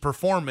Watson's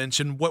performance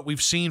and what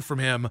we've seen from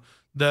him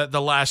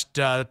the last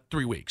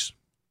 3 weeks.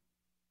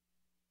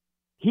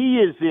 He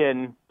is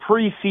in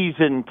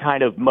preseason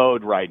kind of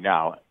mode right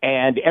now,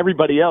 and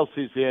everybody else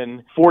is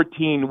in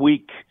 14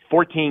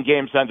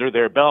 games under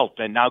their belt,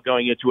 and now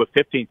going into a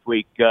 15th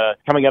week,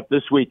 coming up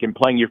this week and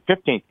playing your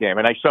 15th game.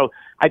 And so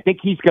I think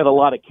he's got a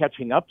lot of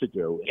catching up to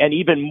do, and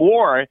even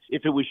more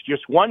if it was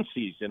just one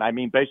season. I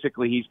mean,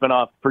 basically he's been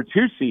off for 2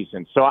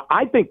 seasons. So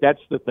I think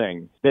that's the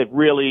thing that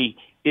really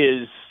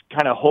is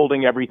kind of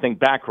holding everything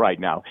back right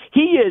now.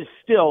 He is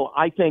still,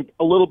 I think,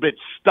 a little bit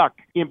stuck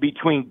in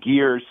between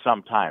gears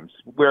sometimes,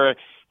 where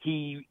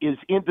he is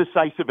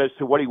indecisive as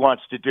to what he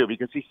wants to do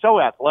because he's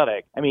so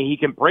athletic. I mean, he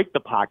can break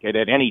the pocket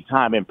at any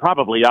time and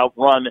probably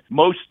outrun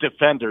most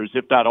defenders,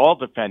 if not all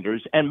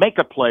defenders, and make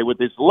a play with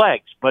his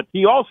legs. But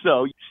he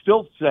also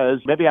still says,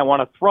 maybe I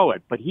want to throw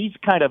it. But he's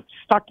kind of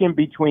stuck in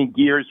between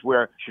gears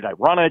where, should I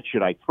run it?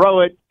 Should I throw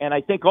it? And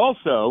I think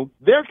also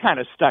they're kind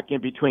of stuck in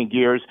between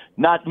gears,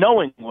 not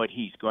knowing what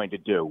he's going to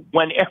do.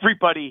 When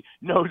everybody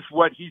knows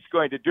what he's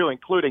going to do,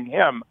 including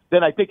him,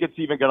 then I think it's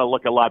even going to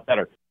look a lot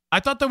better. I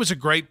thought that was a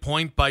great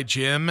point by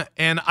Jim,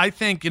 and I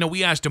think,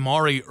 we asked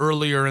Amari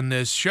earlier in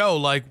this show,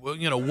 like,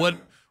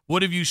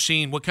 what have you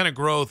seen? What kind of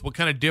growth? What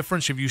kind of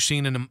difference have you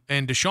seen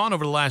in Deshaun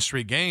over the last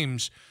 3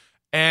 games?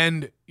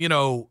 And,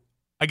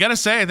 I got to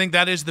say, I think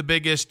that is the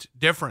biggest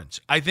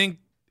difference. I think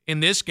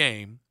in this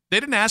game, they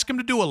didn't ask him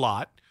to do a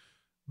lot,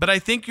 but I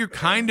think you're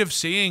kind of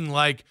seeing,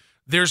 like,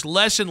 there's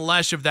less and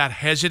less of that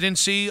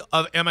hesitancy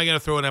of, am I going to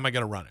throw it? Am I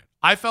going to run it?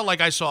 I felt like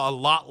I saw a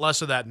lot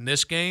less of that in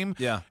this game.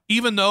 Yeah.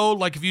 Even though,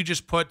 like, if you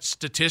just put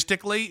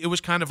statistically, it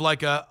was kind of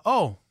like it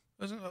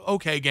was an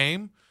okay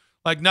game.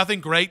 Like, nothing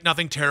great,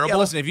 nothing terrible. Yeah,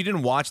 listen, if you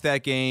didn't watch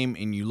that game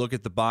and you look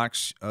at the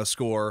box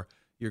score,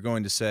 you're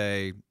going to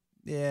say,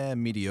 yeah,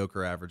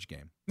 mediocre average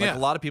game. Like a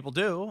lot of people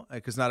do,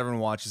 because not everyone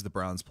watches the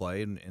Browns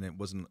play, and it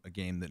wasn't a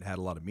game that had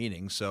a lot of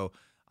meaning. So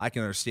I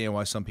can understand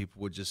why some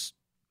people would just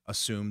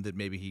assume that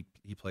maybe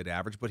he played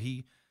average. But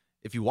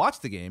if you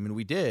watch the game, and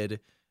we did,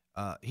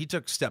 he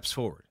took steps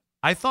forward.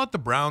 I thought the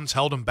Browns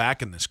held him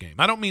back in this game.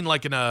 I don't mean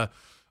like in a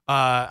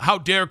how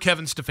dare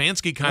Kevin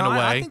Stefanski kind of way.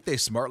 I think they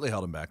smartly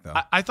held him back, though.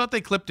 I thought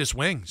they clipped his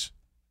wings.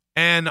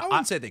 And I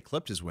wouldn't say they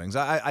clipped his wings.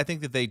 I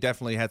think that they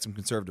definitely had some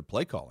conservative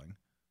play calling.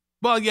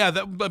 Well,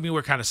 yeah,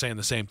 we're kind of saying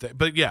the same thing.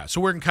 But, yeah, so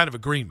we're in kind of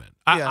agreement.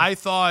 I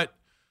thought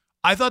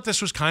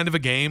this was kind of a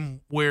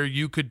game where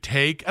you could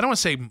take – I don't want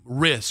to say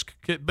risk,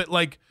 but,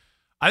 like,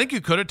 I think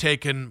you could have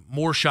taken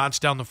more shots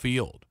down the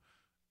field.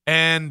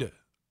 And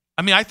 –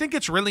 I think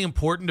it's really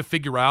important to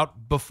figure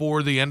out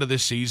before the end of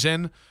this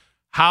season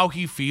how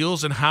he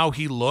feels and how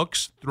he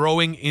looks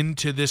throwing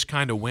into this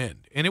kind of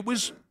wind. And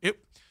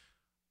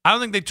I don't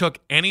think they took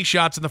any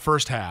shots in the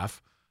first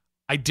half.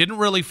 I didn't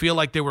really feel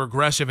like they were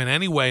aggressive in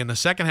any way in the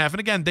second half.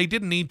 And again, they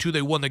didn't need to.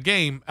 They won the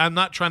game. I'm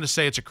not trying to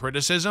say it's a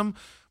criticism,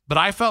 but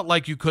I felt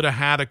like you could have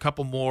had a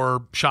couple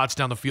more shots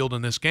down the field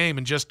in this game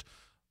and just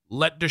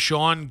let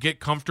Deshaun get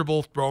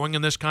comfortable throwing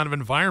in this kind of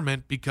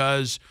environment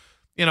because,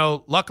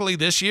 luckily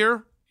this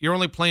year, you're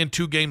only playing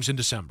 2 games in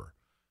December.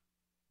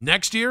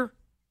 Next year,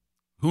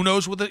 who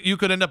knows what you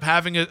could end up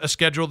having a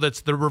schedule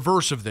that's the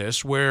reverse of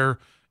this, where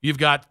you've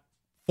got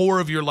 4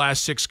 of your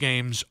last 6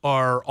 games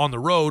are on the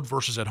road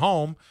versus at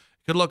home.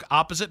 It could look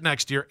opposite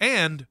next year.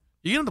 And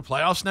you get into the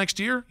playoffs next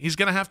year, he's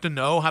going to have to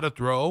know how to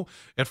throw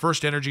at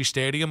First Energy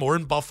Stadium or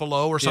in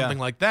Buffalo or something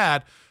like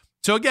that.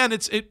 So, again,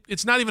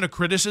 it's not even a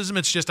criticism.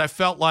 It's just I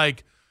felt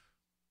like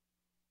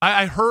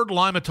I heard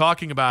Lima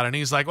talking about it, and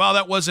he's like, well,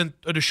 that wasn't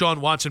a Deshaun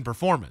Watson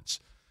performance.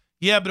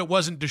 Yeah, but it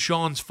wasn't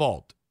Deshaun's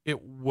fault.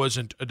 It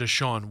wasn't a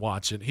Deshaun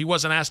Watson. He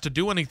wasn't asked to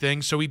do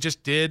anything, so he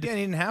just did. Yeah,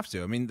 he didn't have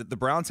to. I mean, the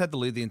Browns had to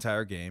lead the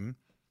entire game,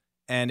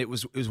 and it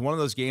was one of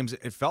those games,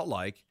 it felt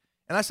like,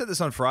 and I said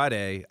this on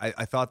Friday,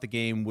 I thought the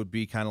game would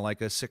be kind of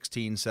like a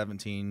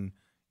 16-17,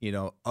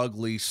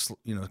 ugly,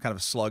 kind of a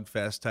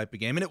slugfest type of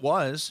game, and it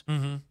was.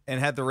 Mm-hmm. And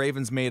had the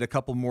Ravens made a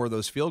couple more of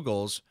those field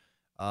goals,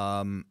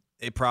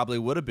 it probably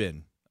would have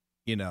been,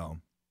 a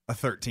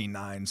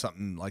 13-9,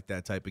 something like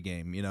that type of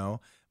game,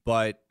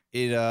 But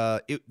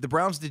the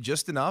Browns did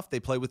just enough. They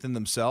played within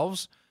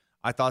themselves.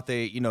 I thought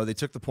they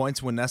took the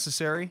points when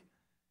necessary,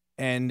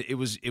 and it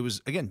was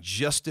again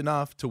just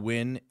enough to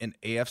win an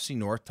AFC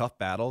North tough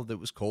battle that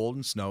was cold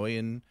and snowy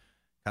and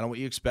kind of what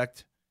you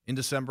expect in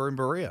December in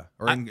Berea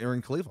or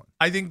in Cleveland.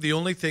 I think the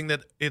only thing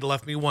that it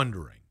left me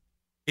wondering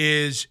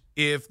is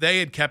if they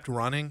had kept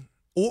running,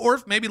 or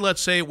if maybe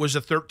let's say it was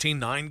a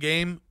 13-9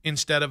 game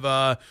instead of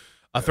a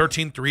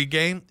 13-3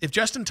 game. If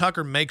Justin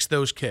Tucker makes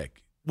those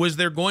kick, was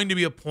there going to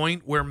be a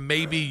point where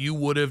maybe you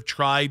would have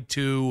tried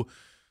to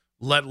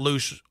let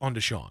loose on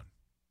Deshaun?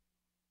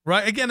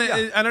 Right? Again,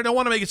 Yeah. and I don't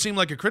want to make it seem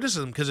like a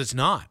criticism because it's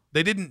not.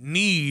 They didn't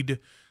need,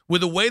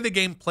 with the way the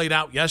game played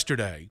out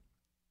yesterday,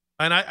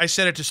 and I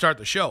said it to start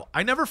the show,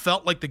 I never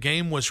felt like the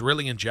game was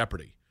really in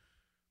jeopardy.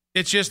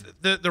 It's just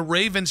the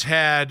Ravens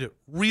had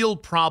real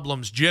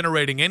problems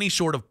generating any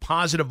sort of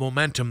positive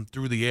momentum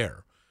through the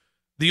air.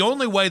 The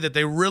only way that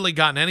they really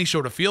got in any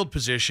sort of field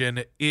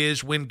position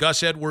is when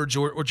Gus Edwards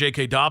or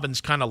J.K. Dobbins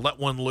kind of let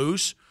one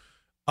loose,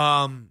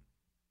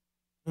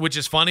 which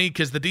is funny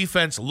because the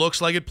defense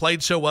looks like it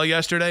played so well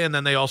yesterday, and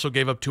then they also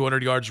gave up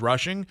 200 yards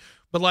rushing.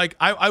 But,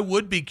 I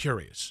would be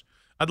curious.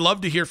 I'd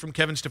love to hear from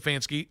Kevin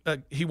Stefanski.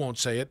 He won't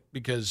say it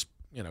because,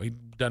 he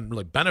doesn't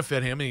really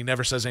benefit him, and he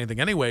never says anything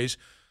anyways.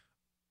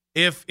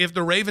 If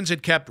the Ravens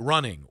had kept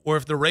running, or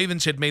if the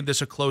Ravens had made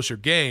this a closer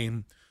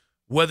game,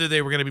 whether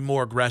they were going to be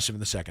more aggressive in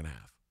the second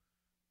half.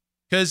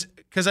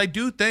 Because I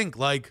do think,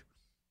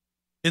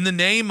 in the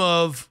name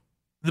of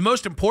the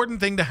most important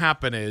thing to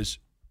happen is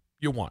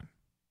you won.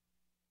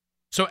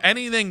 So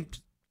anything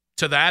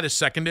to that is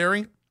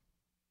secondary.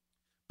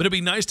 But it'd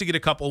be nice to get a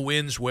couple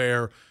wins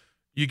where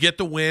you get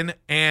the win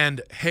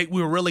and, hey,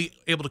 we were really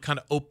able to kind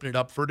of open it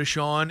up for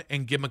Deshaun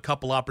and give him a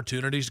couple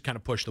opportunities to kind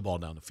of push the ball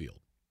down the field.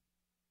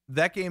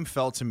 That game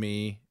felt to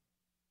me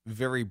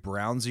very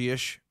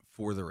Brownsy-ish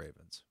for the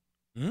Ravens.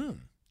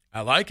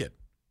 I like it.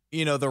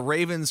 The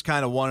Ravens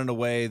kind of won in a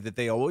way that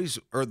they always,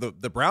 or the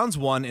Browns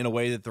won in a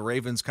way that the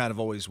Ravens kind of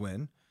always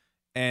win.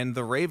 And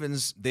the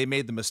Ravens, they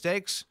made the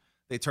mistakes.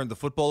 They turned the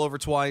football over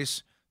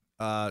twice,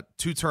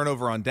 2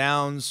 turnover on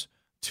downs,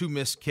 2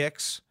 missed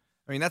kicks.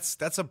 I mean,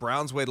 that's a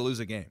Browns way to lose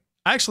a game.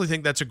 I actually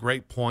think that's a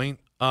great point.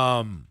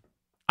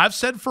 I've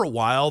said for a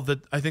while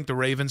that I think the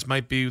Ravens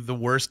might be the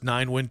worst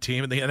 9-win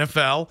team in the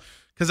NFL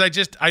because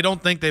I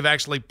don't think they've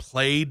actually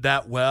played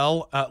that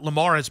well.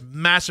 Lamar has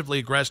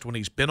massively regressed when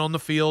he's been on the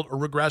field, or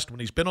regressed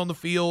when he's been on the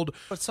field.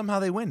 But somehow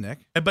they win, Nick.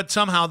 But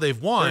somehow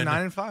they've won.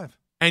 They're 9-5.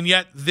 And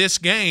yet this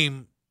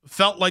game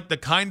felt like the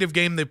kind of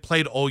game they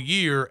played all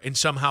year and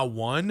somehow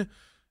won.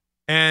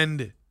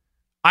 And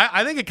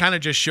I think it kind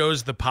of just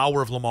shows the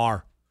power of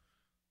Lamar.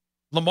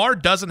 Lamar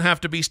doesn't have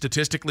to be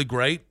statistically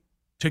great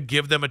to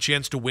give them a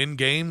chance to win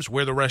games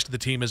where the rest of the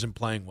team isn't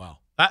playing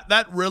well.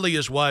 That really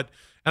is what,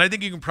 and I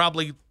think you can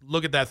probably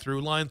look at that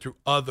through line through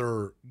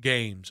other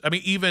games. I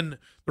mean, even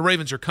the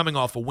Ravens are coming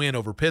off a win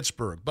over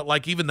Pittsburgh,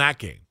 but even that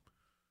game,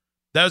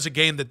 that was a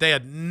game that they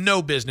had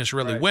no business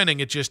really winning.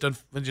 It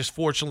just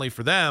fortunately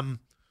for them,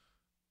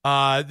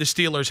 the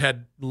Steelers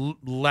had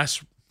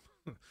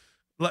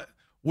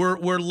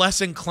were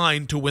less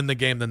inclined to win the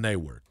game than they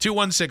were.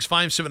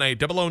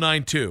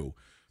 216-578-0092.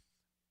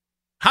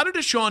 How did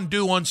Deshaun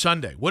do on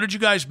Sunday? What did you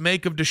guys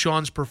make of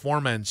Deshaun's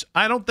performance?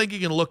 I don't think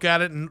you can look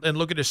at it and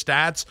look at his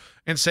stats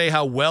and say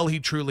how well he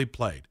truly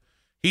played.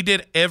 He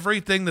did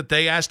everything that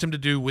they asked him to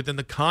do within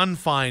the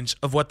confines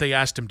of what they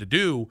asked him to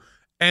do.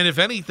 And if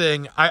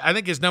anything, I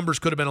think his numbers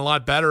could have been a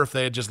lot better if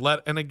they had just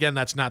and again,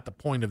 that's not the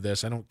point of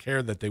this. I don't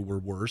care that they were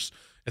worse.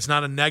 It's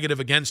not a negative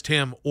against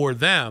him or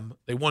them.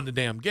 They won the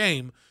damn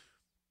game.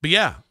 But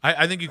yeah,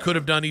 I think you could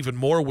have done even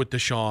more with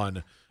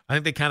Deshaun. I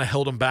think they kind of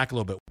held him back a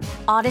little bit.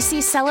 Odyssey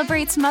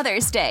celebrates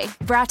Mother's Day,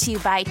 brought to you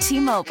by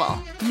T-Mobile.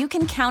 You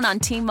can count on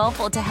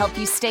T-Mobile to help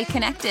you stay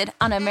connected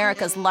on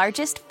America's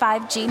largest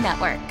 5G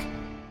network.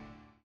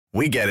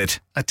 We get it.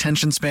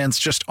 Attention spans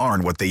just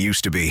aren't what they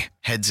used to be.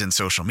 Heads in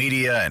social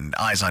media and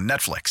eyes on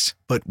Netflix.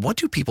 But what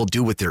do people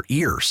do with their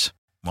ears?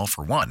 Well,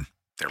 for one,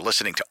 they're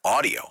listening to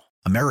audio.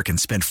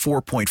 Americans spend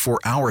 4.4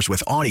 hours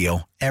with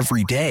audio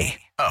every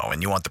day. Oh,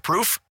 and you want the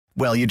proof?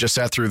 Well, you just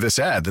sat through this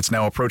ad that's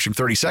now approaching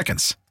 30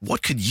 seconds.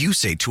 What could you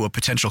say to a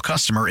potential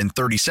customer in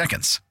 30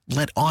 seconds?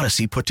 Let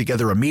Odyssey put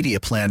together a media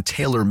plan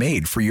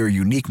tailor-made for your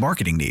unique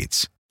marketing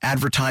needs.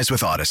 Advertise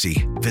with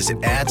Odyssey.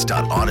 Visit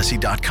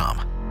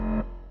ads.odyssey.com.